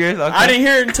though. 5 years. Okay. I didn't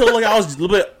hear it until like I was a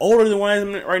little bit older than what I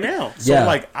am right now. So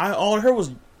like all I heard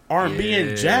was R&B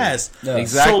and jazz. Yeah.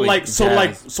 Exactly. Who are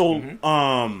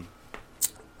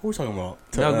we talking about?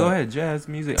 Go ahead. Jazz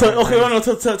music.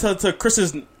 To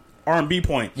Chris's R&B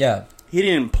point. Yeah, he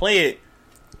didn't play it.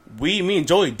 Me and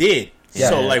Joey did. Yeah,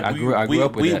 so like I grew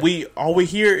up with that. we all we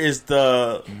hear is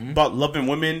about loving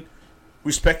women,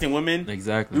 respecting women.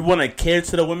 Exactly. We want to care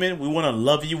to the women. We want to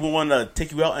love you. We want to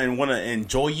take you out and want to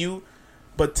enjoy you.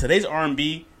 But today's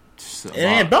R&B, it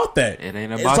ain't about that. It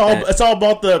ain't about that. It's all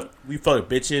about we fuck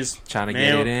bitches trying to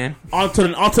get it in onto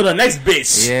the next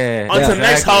bitch. Onto the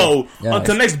next hoe.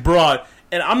 Onto the next broad.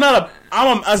 And I'm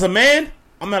as a man,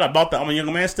 I'm not about that. I'm a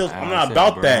young man still. I'm not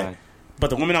about that. But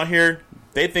the women out here,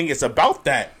 they think it's about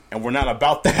that, and we're not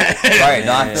about that. Right,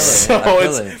 no, I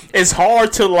feel it. It's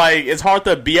hard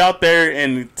to be out there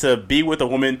and to be with a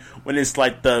woman when it's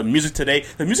like the music today.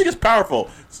 The music is powerful,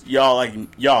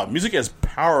 y'all. Music is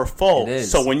powerful. It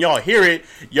is. So when y'all hear it,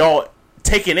 y'all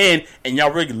take it in and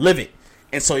y'all really live it.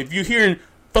 And so if you hearing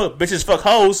fuck bitches, fuck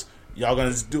hoes, y'all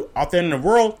gonna do out there in the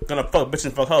world gonna fuck bitches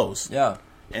and fuck hoes. Yeah,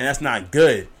 and that's not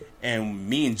good. And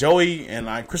me and Joey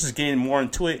and Chris is getting more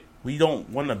into it. We don't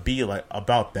want to be like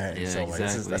about that. Yeah, so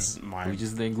exactly. We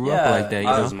just didn't grow up like that.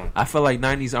 You know? I feel like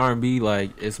 90s R&B,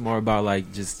 like it's more about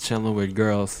like just chilling with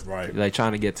girls, right? Like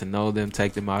trying to get to know them,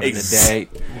 take them out on a date,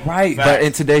 right? But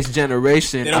in today's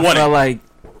generation, I feel like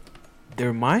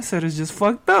their mindset is just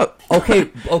fucked up.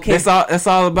 Okay. It's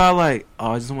all about like,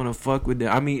 I just want to fuck with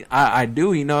them. I mean, I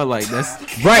do, you know, like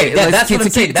that's right. That's what I'm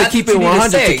saying. To keep it 100.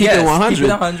 To keep it 100. Keep it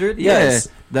 100. Yes.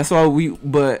 Yeah, that's why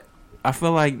But I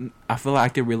feel like I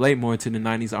can relate more to the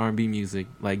 90s R&B music.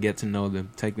 Like, get to know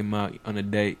them, take them out on a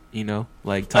date, you know,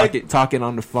 like talking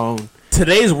on the phone.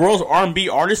 Today's world's R&B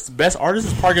artist, best artist,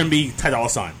 is probably gonna be Ty Dolla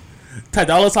 $ign. Ty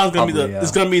Dolla $ign's gonna be it's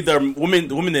gonna be the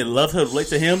woman that love her, relate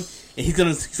to him, and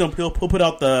he'll put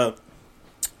out the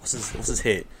what's his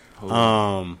hit?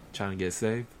 Trying to get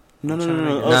saved. No.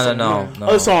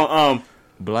 Other song,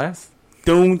 Blast.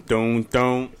 Don't.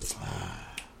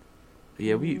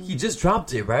 Yeah, he just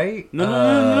dropped it, right?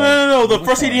 No. The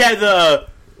first CD had the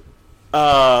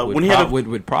when he had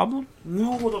with Problem.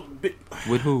 No,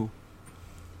 with who?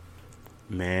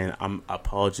 Man,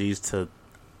 apologies to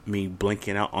me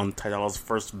blinking out on Ty Dolla $ign's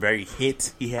first very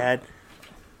hit he had.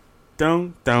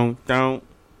 Don't.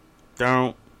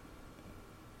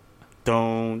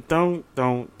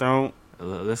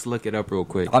 Let's look it up real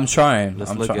quick. I'm trying.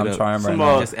 I'm trying right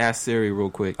now. Just ask Siri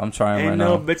real quick. I'm trying right Ain't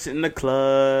now. no bitch in the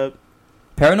club.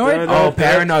 Paranoid? Oh,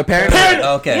 Paranoid.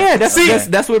 Okay. Yeah,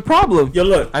 that's what Problem. Yo,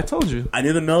 look. I told you. I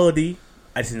knew the melody.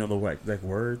 I just didn't know the exact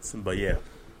words, but yeah.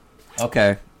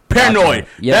 Okay. Paranoid.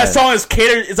 Yeah. That song is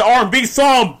catered. It's an R&B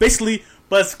song, basically,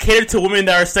 but it's catered to women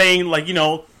that are saying, like, you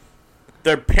know,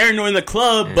 they're paranoid in the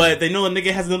club, but they know the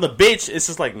nigga has another bitch. It's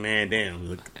just like, man, damn.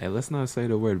 Look. Hey, let's not say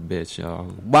the word bitch,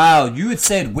 y'all. Wow, you had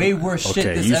said way worse shit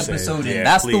this episode, and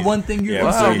that's the one thing you were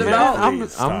talking about? I'm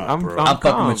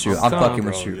fucking with you. I'm fucking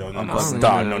with you.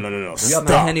 Stop. No.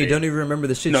 Stop. Henny, don't even remember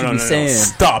the shit you be saying.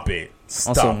 Stop it.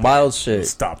 On some wild shit.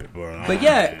 Stop it, bro. But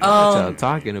yeah, y'all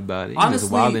talking about it. Honestly,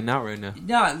 just wilding out right now.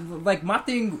 Yeah, like my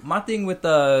thing with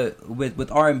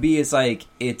R&B is like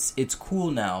it's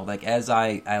cool now. Like as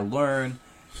I learn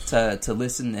to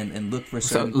listen and look for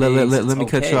certain things. Let me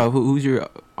cut you off. Who's your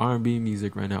R&B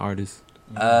music right now, artist?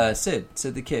 Sid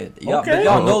the Kid.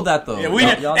 Y'all know that though. Yeah, me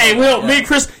and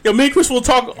Chris will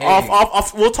talk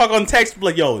off. We'll talk on text.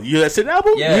 Like, yo, you hear that Sid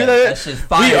album? Yeah, that shit's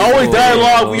fire. We always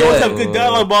dialogue. We always have good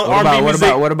dialogue about R&B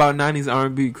music. What about 90s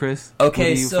R&B, Chris?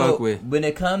 Okay, so when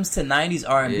it comes to 90s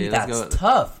R&B, that's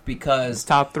tough because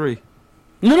top 3.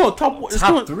 No, top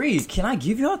 3. Can I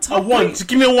give you a top 1? 3? Just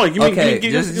give me a 1.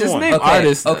 Just name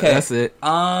artists. Okay, that's it.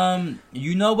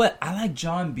 You know what? I like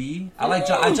John B. I like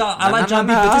John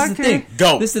B. But this is the thing.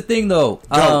 This is the thing, though.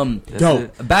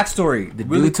 Backstory. The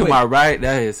really dude to my right,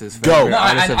 that is his No, favorite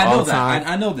I know that.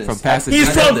 I know this. From Pasadena.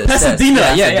 He's from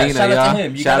Pasadena. Yeah. Shout out to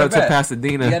him. Shout out to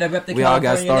Pasadena. You gotta rep the we all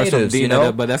got stars from natives,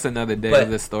 Dina, but that's another day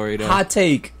of the story. Though. Hot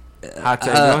take.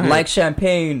 Like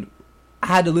Champagne. I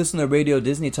had to listen to Radio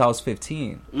Disney till I was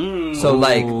 15. So,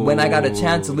 like, when I got a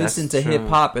chance to listen to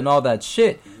hip-hop and all that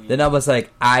shit, then I was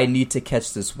like, I need to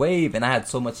catch this wave, and I had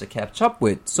so much to catch up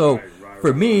with. So,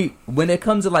 for me, when it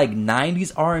comes to, like,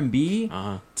 90s R&B,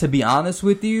 to be honest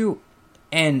with you,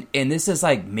 and this is,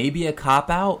 like, maybe a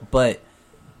cop-out, but,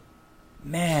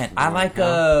 man, I like,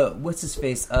 what's his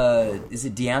face? Is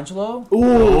it D'Angelo?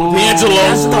 D'Angelo.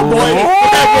 That boy.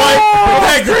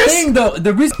 That's the thing, though.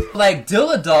 The reason, like,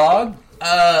 Dilla Dog...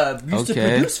 used to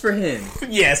produce for him.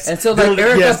 Yes. And so, like,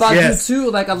 Erykah Badu, too,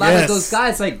 like, a lot of those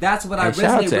guys, like, that's what I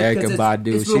resonate with. Erykah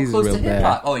Badu. It's real she's close real to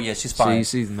hip-hop. Oh, yeah, she's fine.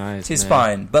 She's nice. She's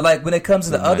fine. But, like, when it comes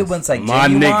to the other ones, like, my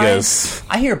Genuine, niggas.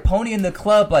 I hear Pony in the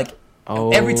Club, like,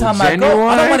 every time I go.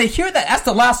 I don't want to hear that. That's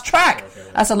the last track.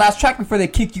 That's the last track before they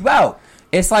kick you out.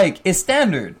 It's like, it's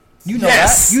standard. You know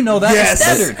that. You know that. It's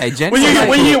standard. Hey, when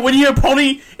you hear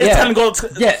Pony, it's time to go. It's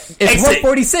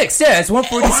 1:46. Yeah, it's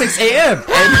 1:46 a.m. And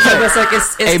so it's like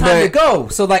it's time to go.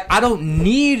 So like I don't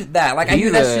need that. Like I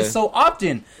hear that shit so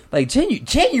often. Like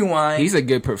Genuine. He's a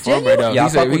good performer though. Yeah,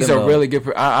 he's a really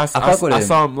good. I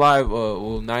saw him live.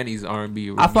 90s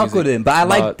R&B. I fuck with him, but I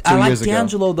like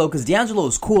D'Angelo though because D'Angelo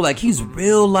is cool. Like he's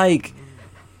real.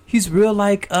 He's a real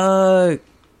R&B.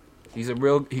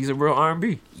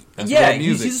 Yeah,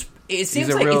 it seems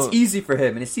like it's easy for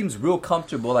him, and it seems real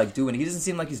comfortable, like doing. He doesn't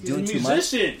seem like he's doing too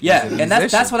much. Yeah, and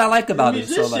that's what I like about him.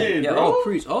 So like,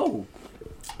 preach. To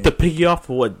piggy off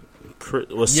of what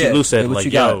Silu said, like, what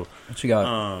you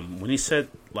got? When he said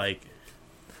like,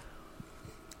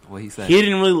 what he said, he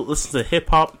didn't really listen to hip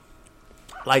hop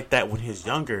like that when he was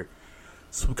younger.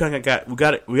 So we kind of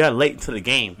got late into the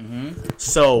game. Mm-hmm.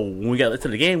 So when we got late to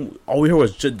the game, all we heard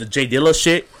was the J Dilla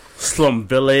shit, Slum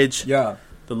Village, the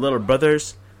Little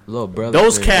Brothers.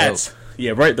 Those cats, dope.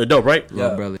 Yeah, right. They're dope, right?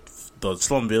 Little Brother. The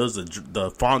Slum Village,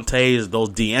 the Fontes, those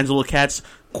D'Angelo cats,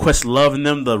 Questlove and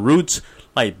them, the Roots.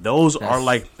 Like those are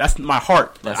like that's my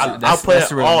heart. I'll play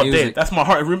it all day. That's my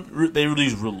heart. They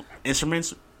release real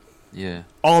instruments. Yeah,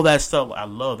 all that stuff. I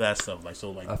love that stuff. Like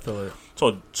so, like I feel it.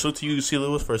 So to you, C.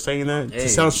 Lewis, for saying that. Hey,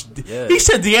 he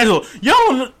said D'Angelo.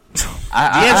 Y'all,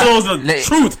 D'Angelo's the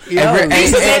truth.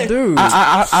 Dude.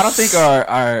 I don't think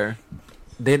our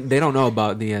They don't know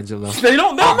about D'Angelo. They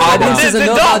don't know. They don't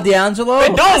know about D'Angelo? They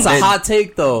don't. That's a hot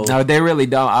take, though. No, they really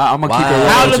don't. I'm gonna keep it real.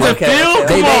 How does it feel?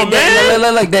 Come on,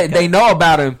 man. They know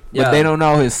about him, but they don't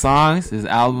know his songs, his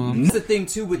albums. That's the thing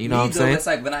too with me, though. It's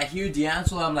like when I hear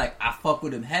D'Angelo, I'm like, I fuck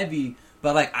with him heavy,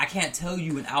 but like I can't tell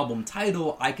you an album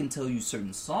title. I can tell you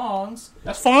certain songs.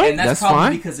 That's fine. And that's probably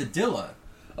fine. Because of Dilla.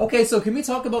 Okay, so can we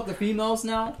talk about the females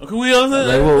now? Okay, we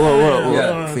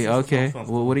Okay.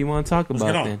 Well, what do you want to talk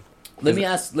about then? Let me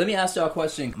ask y'all a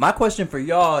question. My question for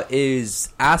y'all is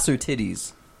ass or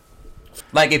titties?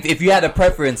 Like if you had a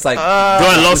preference, like go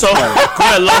ahead, Loso. Go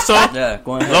ahead, Loso. Yeah,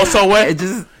 go ahead. Loso, what? It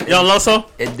just Loso.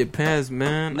 It depends,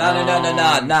 man. Nah.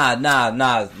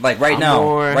 Like right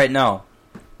now.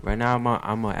 Right now,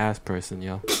 I'm an ass person,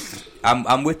 yo.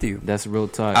 I'm with you. That's real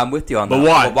talk. I'm with you on that. But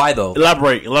why? But why though?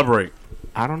 Elaborate.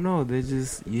 I don't know. They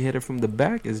just you hit it from the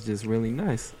back. It's just really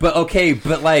nice. But okay,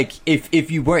 but like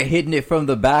if you weren't hitting it from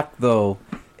the back though,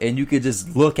 and you could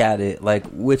just look at it, like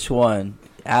which one?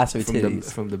 Ass or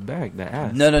titties? From the back, the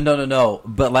ass. No.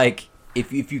 But like,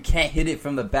 if you can't hit it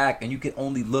from the back and you can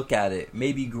only look at it,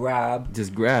 maybe grab.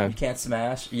 Just grab. You can't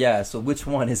smash. Yeah. So which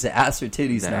one is it? Ass or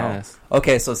titties the now? Ass.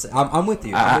 Okay. So I'm with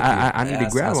you. I need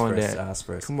to grab ass on first, that. Ass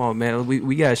first. Come on, man.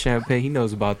 We got Champagne. He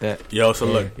knows about that. Yo, so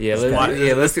look.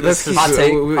 Let's keep hot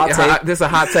take. This is a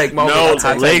hot take moment.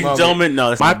 No, ladies and gentlemen.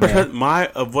 No,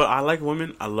 what I like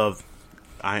women.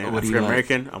 I am African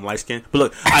American. I'm light skinned, but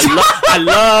look, I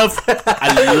love.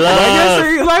 Why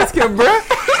you light skinned, bro?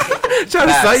 Trying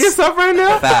to sell yourself right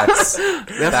now? Facts.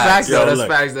 That's facts, though.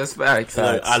 That's facts.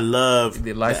 Look, I love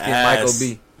the light skinned Michael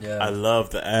B. Yeah. I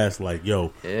love the ass. Like, yo,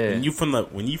 when you from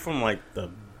like the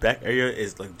back area,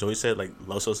 is like Joey said, like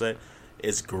Loso said,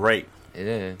 it's great.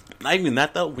 Yeah. Not even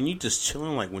that though. When you just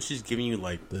chilling, like when she's giving you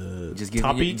like the just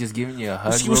giving you a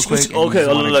hug real quick. Okay,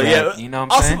 look, yeah. You know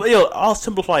what I'm saying? I'll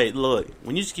simplify it. Look,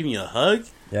 when you just giving you a hug,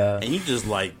 and you just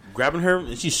like grabbing her,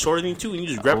 and she's shorter than you too, and you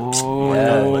just grab. Like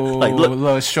look,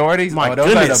 little shorties. My those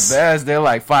goodness. are the best. They're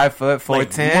like 5 foot,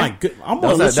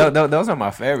 4'10". Those are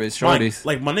my favorite shorties.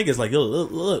 Like my niggas, like yo,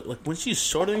 look, like when she's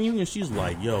shorter than you, and she's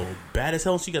like yo, bad as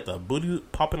hell. And she got the booty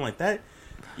popping like that.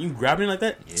 You grabbing like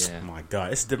that? Yeah. Oh my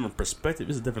God, it's a different perspective.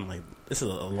 It's a different this is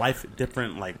a life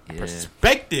different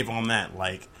perspective on that.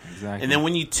 Like, exactly. And then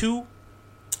when you chill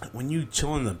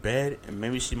in the bed and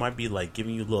maybe she might be like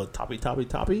giving you a little toppy.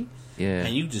 Yeah.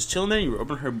 And you just chilling there, you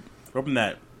rubbing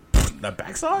that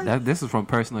backside. This is from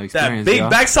personal experience. That big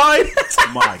backside.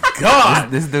 My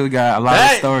God, this dude got a lot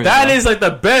of stories. That is like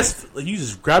the best. Like, you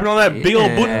just grabbing on that big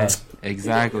old booty.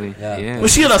 Exactly. Yeah. When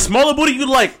she had a smaller booty, you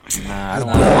like. Nah,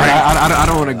 I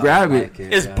don't want to grab it.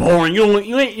 It's boring.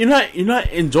 You're not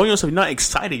enjoying yourself. You're not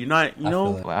excited. You're not. You know.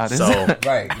 Wow. So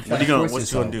right. What you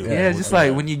gonna do? Yeah, just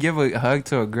like when you give a hug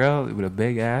to a girl with a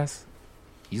big ass,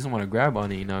 you just want to grab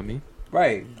on it. You know what I mean?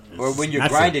 Right. Or when you're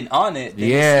grinding on it.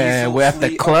 Yeah, we're at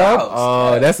the club.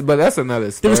 Oh, that's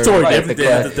another story. Different story.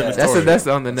 That's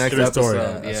on the next episode.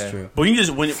 Yeah, that's true. But you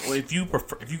just if you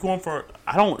going for,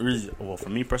 I don't really. Well, for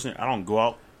me personally, I don't go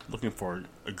out looking for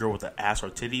a girl with an ass or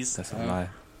titties. That's a lie.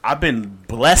 I've been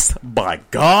blessed by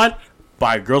God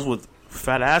by girls with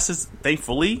fat asses,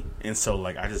 thankfully, and so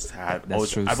like I just had.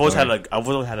 I've always had like a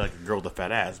girl with a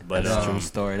fat ass, but that's a true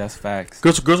story. That's facts.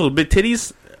 Girls with big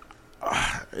titties.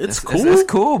 It's cool. It's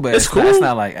cool, but it's cool. It's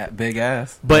not like big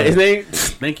ass. But it ain't.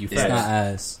 Thank you. It's not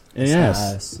ass.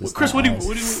 Yes. Chris, what do you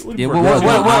prefer? What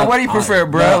do you prefer,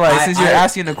 bro? Like since you're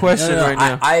asking the question right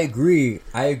now, I agree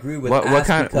with what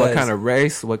kind of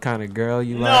race, what kind of girl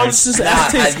you like? No, it's just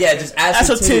ass titties. Yeah, just ass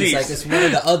or titties. Like it's one or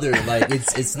the other. Like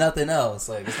it's nothing else.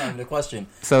 Like it's not even a question.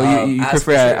 So you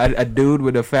prefer a dude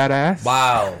with a fat ass?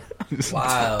 Wow.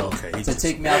 Okay, to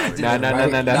take me out to dinner.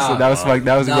 No. That was fucked.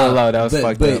 That was a little low. That was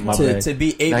fucked up. My bad. To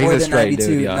be 8 more than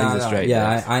 92.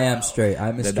 Yeah, I am straight.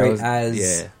 I'm as straight as.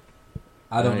 Yeah.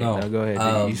 I don't know. No, go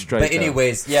ahead. You straight. But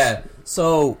anyways, yeah.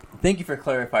 So thank you for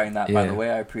clarifying that. By the way,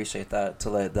 I appreciate that to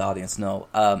let the audience know.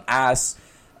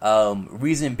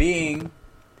 Reason being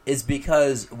is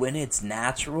because when it's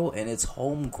natural and it's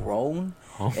homegrown,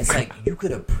 it's like you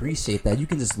could appreciate that. You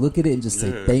can just look at it and just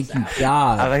say thank you,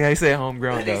 God. I like how you say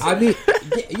homegrown though. I mean,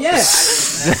 yeah.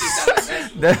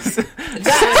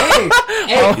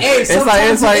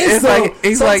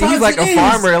 He's like a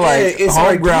farmer, like it's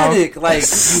organic. Like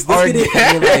you look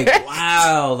at it and you're like,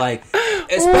 wow, like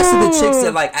especially the chicks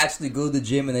that like actually go to the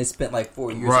gym and they spent like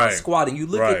 4 years squatting. You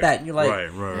look at that and you're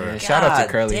like, right. Shout out to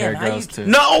curly hair girls too.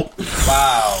 No,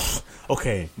 wow.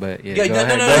 Okay, but no. Wait.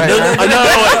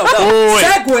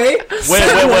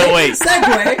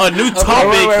 Segue. A new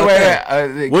topic.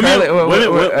 Wait. Go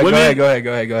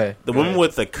ahead. The women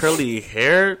with the curly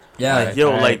hair. Yeah.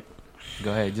 Like.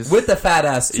 Go ahead. Just with the fat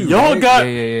ass too. Y'all got.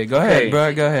 Yeah. Go ahead,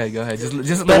 bro. Go ahead. Just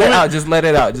let it out. Just let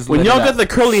it out. When y'all get the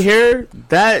curly hair,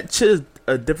 that shit is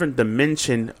a different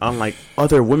dimension unlike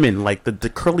other women. Like the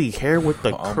curly hair with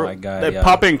the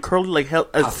popping curly like hell,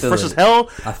 fresh as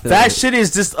hell. That shit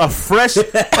is just a fresh.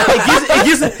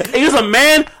 it gives a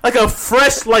man like a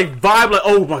fresh like vibe. Like,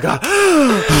 oh my God,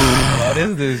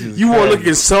 you are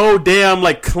looking so damn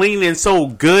like clean and so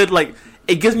good. Like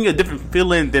it gives me a different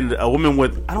feeling than a woman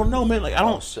with. I don't know, man. Like I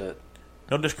don't. Shit.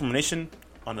 no discrimination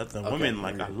on the women.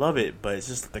 Like I love it, but it's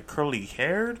just the curly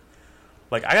haired.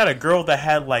 Like I got a girl that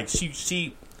had like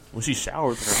she when she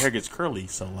showers, her hair gets curly,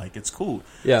 so like it's cool.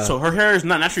 Yeah. So her hair is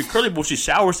not naturally curly, but when she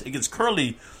showers, it gets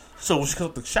curly. So when she comes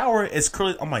up the shower, it's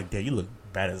curly. I'm like, damn, you look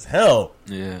bad as hell.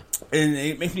 Yeah. And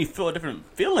it makes me feel a different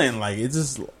feeling. Like I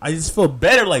just feel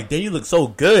better. Like, damn, you look so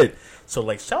good. So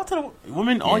like, shout out to the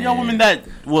women, all y'all women that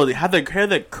have their hair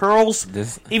that curls,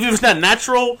 even if it's not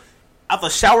natural, out the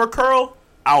shower curl.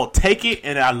 I'll take it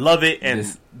and I love it and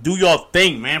do your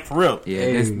thing, man, for real.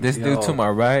 Yeah, this dude to my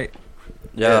right.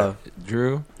 Yeah.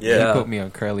 Drew. Yeah. He put me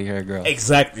on curly hair girl.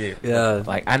 Exactly. Yeah.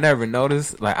 Like I never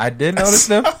noticed. Like I did notice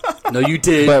them. No, you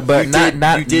did. But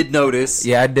you did notice.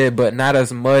 Yeah, I did, but not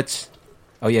as much.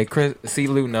 Oh yeah, Chris C.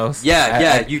 Lou knows.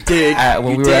 Yeah, you did.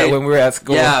 When we were at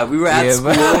school. Yeah, we were at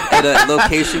school at a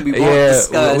location we won't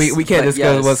discuss. We can't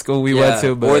discuss what school we went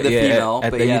to, but or the female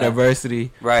at the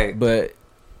university. Right. But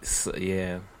so,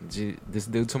 this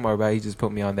dude to my right, he just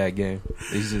put me on that game.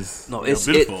 It's just it's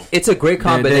beautiful. It's a great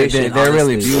combination. They're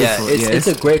really beautiful. Yeah, it's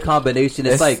a great combination.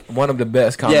 It's like one of the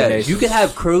best combinations. Yeah, you can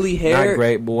have curly hair. Not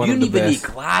great, but one you of the best. You don't even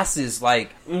need glasses. Like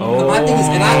my thing is,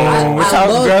 and I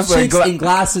love chicks in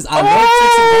glasses. I love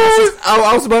chicks in glasses.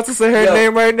 I was about to say her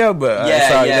name right now, but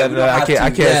sorry, I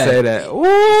can't say that. You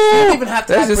don't even have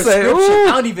to have prescription.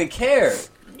 I don't even care.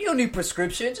 You don't need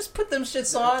prescription. Just put them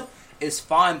shits on. It's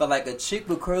fine, but like a chick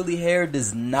with curly hair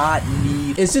does not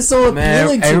need. It's just so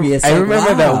appealing to me. It's I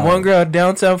remember that one girl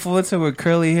downtown Fullerton with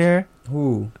curly hair.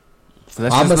 Who? So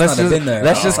let's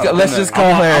just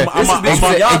call her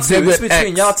Exhibit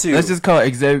X. Let's just call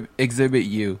it Exhibit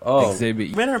U. Oh, Exhibit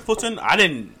U. Man, her Fulton. I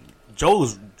didn't. Joe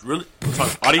was really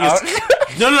audience.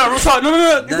 No.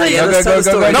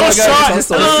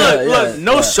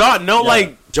 No shot.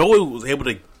 Like Joey was able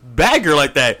to bag her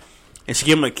like that. And she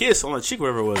gave him a kiss on the cheek,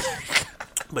 whatever it was.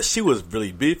 But she was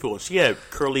really beautiful. She had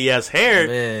curly ass hair.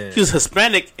 Man. She was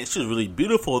Hispanic, and she was really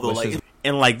beautiful though.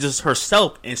 Like just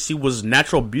herself, and she was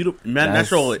natural,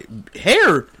 natural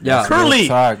hair, curly.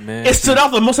 It stood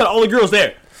out the most out of all the girls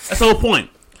there. That's the whole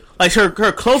point. Like her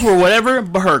clothes were whatever,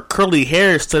 but her curly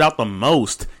hair stood out the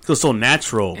most. It was so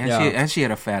natural, and she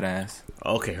had a fat ass.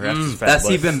 Okay, her ass is fat.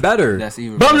 That's even better.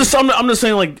 But I'm just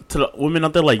saying, like, to the women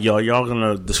out there, like, y'all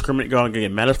gonna discriminate, y'all gonna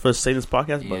get mad at us for saying this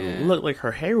podcast. But look, like,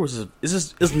 her hair was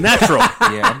it's natural.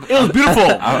 It was beautiful.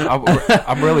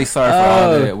 I'm really sorry for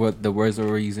all the words that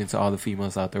we're using to all the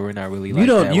females out there. We're not really. Like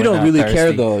you don't really thirsty.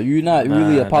 Care though. You're not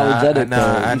really apologetic.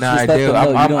 I do.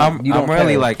 I'm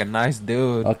really like a nice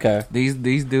dude. Okay.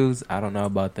 These dudes, I don't know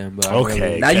about them, but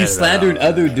okay. Now you slandering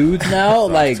other dudes now.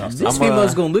 Like this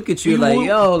female's gonna look at you like,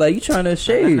 yo, like you trying to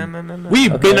shade. No.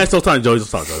 We've been nice those times, Joey.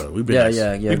 We've been nice.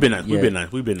 Yeah. We've been nice.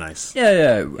 We've been nice.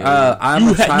 Yeah. I'm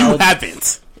a child. You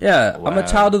haven't. Yeah, wow. I'm a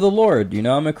child of the Lord. You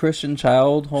know, I'm a Christian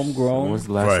child, homegrown. When was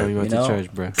the last time you went to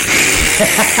church, bro?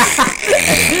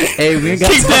 Hey, we ain't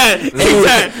got keep that.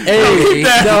 He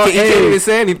can't even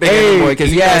say anything anymore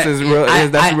because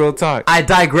that's real talk. I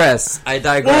digress. Wait,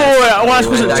 I want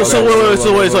to ask a question.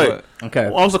 So wait. Okay.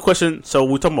 What was the question? So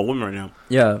we're talking about women right now.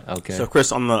 Yeah. Okay. So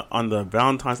Chris, on the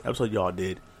Valentine's episode y'all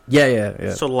did.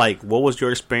 Yeah. So like, what was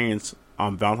your experience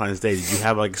on Valentine's Day? Did you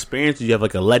have like experience? Did you have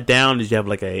like a letdown? Did you have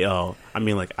like a I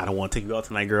don't want to take you out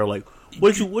tonight, girl? Like,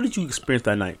 what did you experience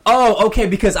that night? Oh, okay,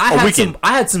 because I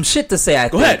had some shit to say.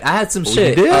 Go ahead. I had some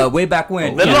shit way back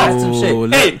when. I had some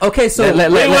shit. Hey, okay, so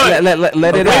let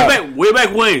it out. Way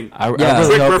back when.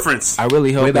 Quick reference. I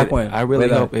really hope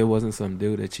hope it wasn't some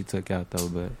dude that you took out though,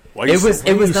 but. It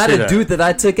was not a dude that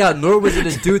I took out, nor was it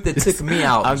a dude that took me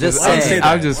out. I'm just saying.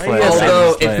 I'm just playing.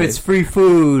 Although if it's free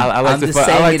food, I'm just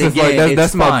saying it again.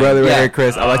 That's my brother right here,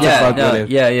 Chris. I like to fuck with him.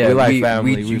 Yeah. We like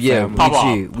family. We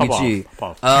G.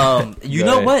 You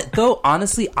know what though?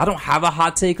 Honestly, I don't have a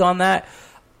hot take on that.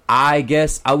 I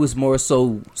guess I was more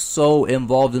so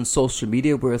involved in social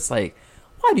media where it's like,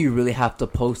 why do you really have to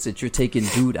post that you're taking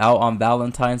dude out on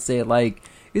Valentine's Day? Like,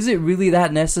 is it really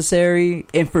that necessary?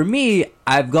 And for me,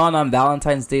 I've gone on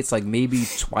Valentine's dates like maybe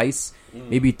twice,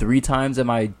 maybe 3 times in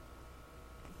my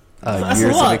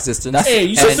years of existence. Hey,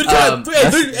 you said 3 times. To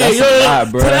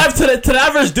the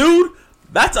average dude,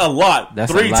 that's a lot.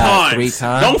 That's 3 times. 3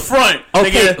 times. Don't front. Okay,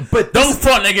 nigga. but don't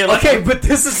front, nigga. Okay, but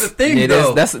this is the thing,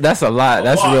 though. That's a lot.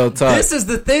 That's real talk. This is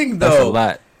the thing, though. That's a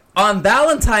lot. On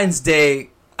Valentine's Day,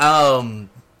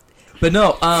 but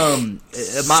no,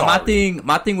 my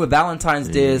thing with Valentine's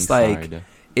Day is like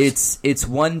it's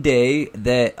one day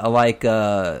that like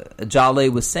Jale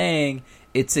was saying,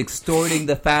 it's extorting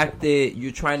the fact that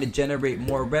you're trying to generate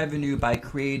more revenue by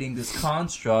creating this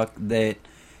construct that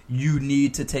you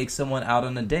need to take someone out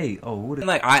on a date.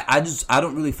 I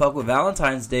don't really fuck with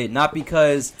Valentine's Day, not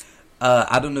because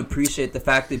I don't appreciate the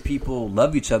fact that people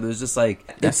love each other. It's just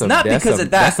like it's not because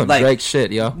of that. That's some like Drake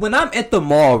shit, yo. When I'm at the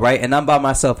mall, right, and I'm by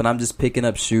myself and I'm just picking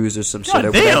up shoes or some shit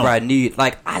or whatever I need,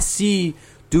 like I see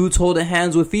dudes holding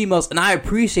hands with females and I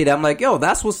appreciate it. I'm like, yo,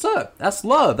 that's what's up. That's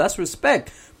love. That's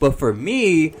respect. But for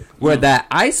me, where that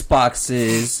Icebox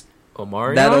is, that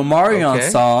Omarion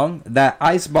song, that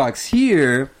Icebox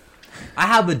here, I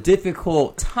have a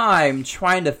difficult time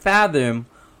trying to fathom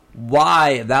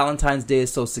why Valentine's Day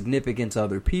is so significant to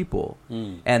other people.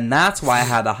 And that's why I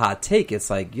had a hot take. It's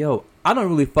like, yo, I don't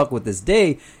really fuck with this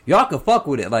day. Y'all can fuck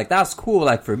with it. Like, that's cool.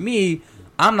 Like, for me,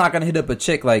 I'm not going to hit up a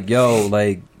chick like, yo,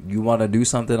 like, you want to do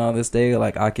something on this day?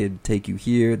 Like, I could take you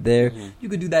here, there. You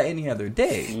could do that any other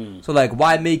day. So, like,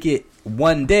 why make it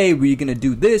one day where you're going to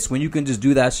do this when you can just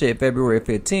do that shit February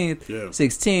 15th,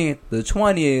 16th, the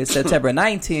 20th, September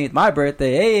 19th, my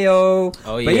birthday, ayo.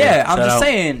 Oh, yeah. But, yeah, I'm just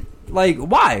saying... Like,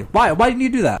 why? Why do you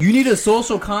need to do that? You need a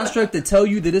social construct to tell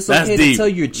you that it's okay to tell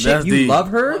your chick you love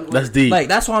her? That's deep. Like,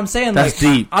 that's what I'm saying. That's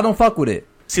deep. I don't fuck with it.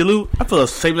 See, Lou, I feel the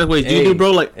same way you do,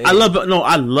 bro. Like, I love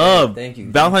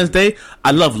Valentine's Day.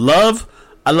 I love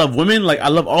women. Like, I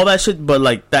love all that shit. But,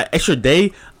 like, that extra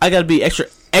day, I gotta be extra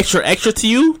to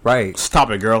you. Right. Stop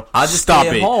it, girl. I just stop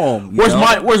it. Home.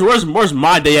 Where's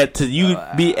my day at to you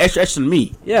be extra to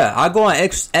me? Yeah, I go on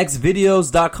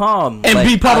xvideos.com and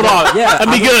be popping off. Yeah,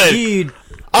 and be good.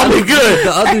 I'll be good.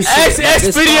 The other shit. X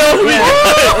video.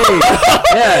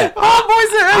 Yeah. Oh,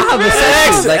 boys,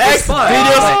 X videos.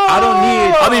 I don't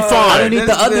need. I'll be fine. I don't need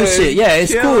the other shit. Yeah,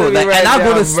 it's cool. Like, and I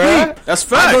go to sleep. That's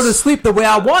facts. I go to sleep the way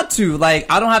I want to. Like,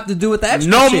 I don't have to do with the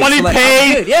extra. No shit. money so, like,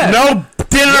 paid. No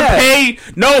dinner paid.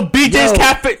 No BJ's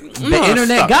Cafe. The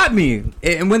internet got me,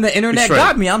 and when the internet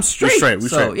got me, I'm straight.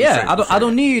 So yeah, I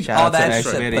don't need all that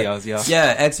shit. Videos, yo.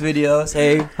 Yeah, X videos.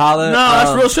 Hey, holla. No,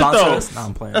 that's real shit though. No,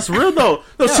 I'm playing. That's real though.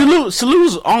 No,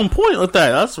 Salu's on point with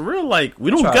that. That's real. Like,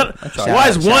 we don't got. Why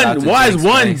is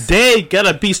one day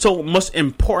gotta be so much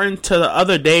important to the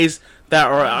other days that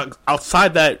are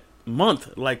outside that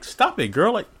month? Like, stop it,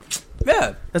 girl. Like,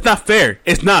 yeah, that's not fair.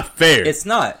 It's not fair. It's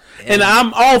not. And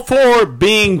I'm all for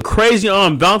being crazy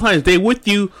on Valentine's Day with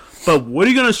you, but what are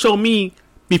you gonna show me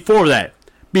before that?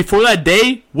 Before that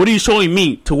day, what are you showing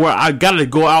me to where I gotta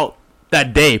go out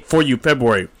that day for you,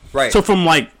 February? Right. So from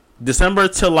like December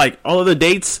to like all of the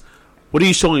dates, what are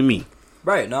you showing me?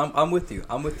 Right. No, I'm with you.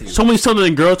 Show me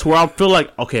something, girl, to where I feel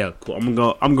like, okay, cool. I'm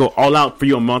gonna go all out for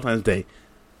you on Valentine's Day.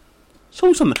 Show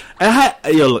me something. I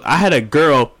had a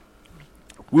girl.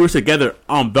 We were together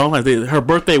on Valentine's Day. Her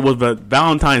birthday was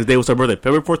Valentine's Day was her birthday.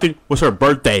 February 14th was her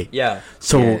birthday. Yeah.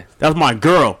 So that was my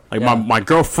girl, like my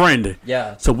girlfriend.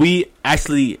 Yeah. So we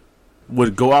actually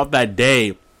would go out that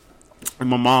day, and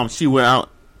my mom, she went out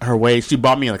her way. She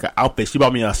bought me like an outfit. She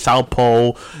bought me a South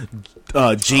Pole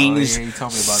jeans,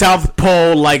 South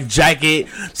Pole like jacket,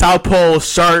 South Pole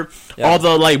shirt, all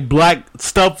the like black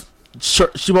stuff.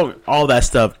 She bought all that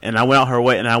stuff, and I went out her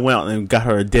way, and I went out and got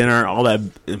her a dinner, all that,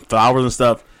 and flowers and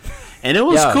stuff, and it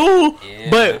was cool.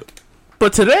 Yeah.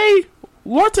 But today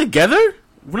we're together.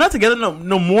 We're not together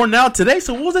no more now today.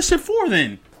 So what was that shit for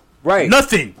then? Right.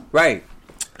 Nothing. Right.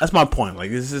 That's my point.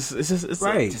 Like, it's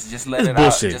right. Just let it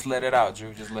out. Just let it out,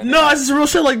 Drew. Just let it out. No, it's just real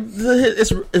shit. Like,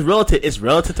 it's relative. It's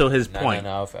relative to his point.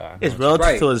 No, it's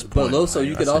relative to his point. But Loso,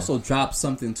 you could also drop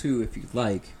something too if you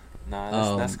like.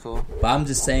 Nah, that's cool. But I'm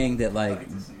just saying that, like,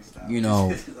 you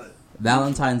know,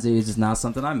 Valentine's Day is just not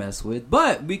something I mess with.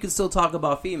 But we can still talk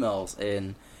about females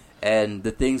and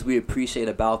the things we appreciate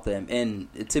about them. And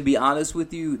to be honest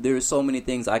with you, there are so many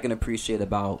things I can appreciate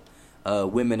about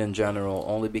women in general,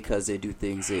 only because they do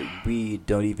things that we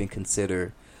don't even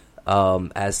consider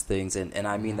as things. And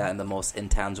I mean that in the most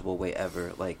intangible way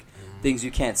ever. Like, things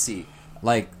you can't see.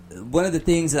 Like, one of the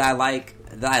things that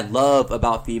I love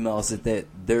about females is that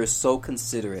they're so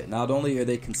considerate. Not only are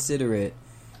they considerate,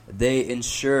 they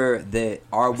ensure that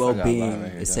our well-being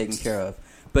is taken care of.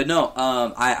 But no,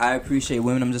 I appreciate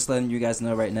women. I'm just letting you guys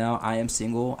know right now, I am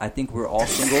single. I think we're all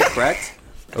single, correct?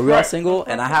 Are we all single?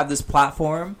 And I have this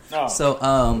platform. No. So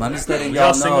I'm just letting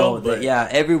y'all know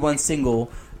that, everyone's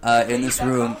single in this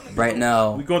room right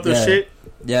now. We going through shit?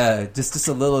 Yeah, just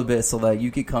a little bit. So, like, you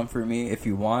can comfort me if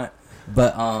you want.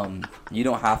 But you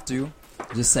don't have to.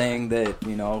 Just saying that,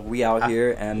 you know, we out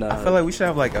here, and I feel like we should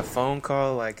have like a phone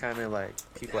call, like kind of like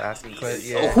people asking questions.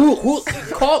 Yeah. Who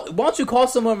call? Why don't you call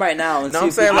someone right now? And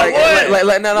I'm saying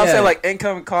I'm saying like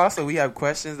incoming call, so we have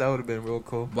questions. That would have been real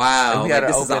cool. Wow,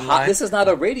 this is not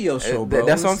a radio show, bro.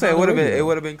 That's what I'm saying. It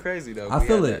would have been crazy though. I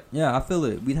feel it. Yeah, I feel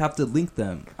it. We'd have to link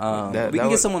them. We can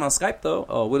get someone on Skype though.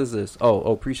 Oh, what is this?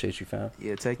 Oh, appreciate you, fam.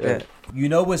 Yeah, take that. You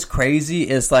know what's crazy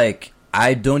is like,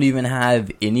 I don't even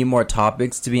have any more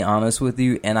topics, to be honest with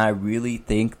you, and I really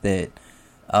think that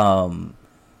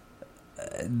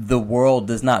the world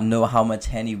does not know how much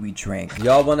Henny we drink.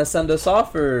 Y'all want to send us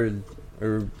off, or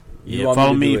yeah?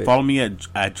 Follow me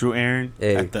at Drew Aaron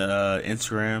at the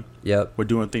Instagram. Yep, we're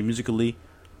doing a thing musically.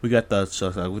 We got the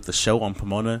show on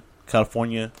Pomona,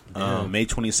 California, May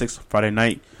 26th, Friday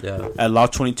night. Yeah, at Law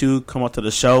 22. Come out to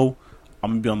the show.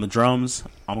 I'm gonna be on the drums.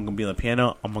 I'm gonna be on the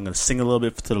piano. I'm gonna sing a little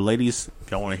bit to the ladies. If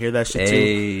y'all want to hear that shit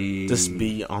too, just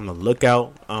be on the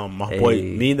lookout.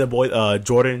 Me and the boy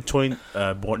Jordan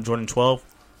 12,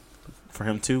 for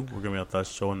him too. We're gonna be out there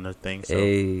showing the thing. So,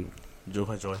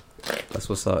 enjoy. That's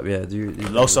what's up. Yeah, dude.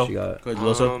 Loso, go ahead,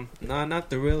 Loso. Nah,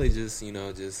 not really. Just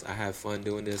I have fun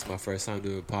doing this. My first time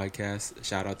doing a podcast.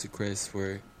 Shout out to Chris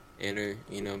for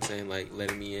like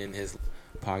letting me in his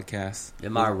podcast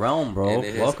in my realm, bro.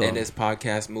 Welcome. In this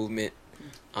podcast movement.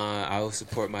 I will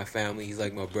support my family. He's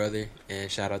like my brother. And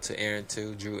shout out to Aaron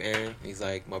too, Drew Aaron. He's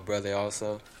like my brother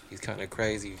also. He's kind of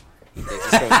crazy.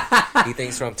 He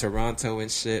thinks from Toronto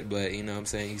and shit, but you know what I'm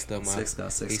saying, he's still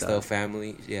still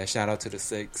family. Yeah, shout out to the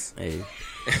Six. Hey.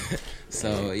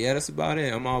 So yeah, that's about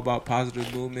it. I'm all about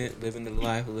positive movement, living the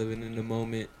life, living in the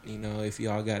moment. If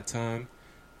y'all got time,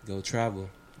 go travel.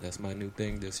 That's my new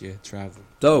thing this year, travel.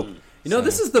 Dope.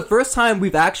 This is the first time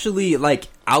we've actually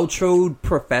outroed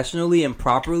professionally and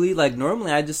properly.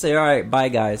 Normally I just say, all right, bye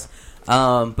guys.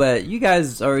 But you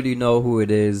guys already know who it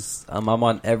is. I'm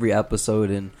on every episode,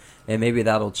 and maybe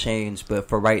that'll change. But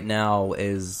for right now,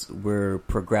 we're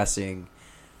progressing.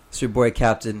 It's your boy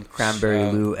Captain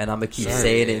Cranberry Lou, and I'm gonna keep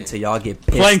saying it until y'all get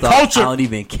pissed Playing off. Culture. I don't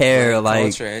even care. Y'all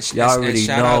already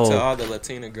shout know. Out to all the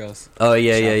Latina girls. Oh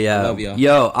yeah. I love y'all.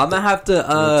 Yo, I'm gonna have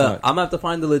to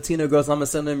find the Latina girls. I'm gonna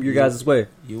send them your guys' way.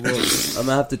 You will. I'm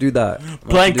gonna have to do that.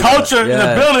 Playing Culture in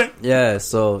the building. Yeah.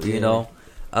 So you know,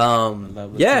 Love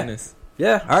Latinas.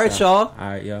 yeah. All right, y'all. All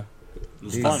right, y'all.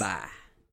 Bye.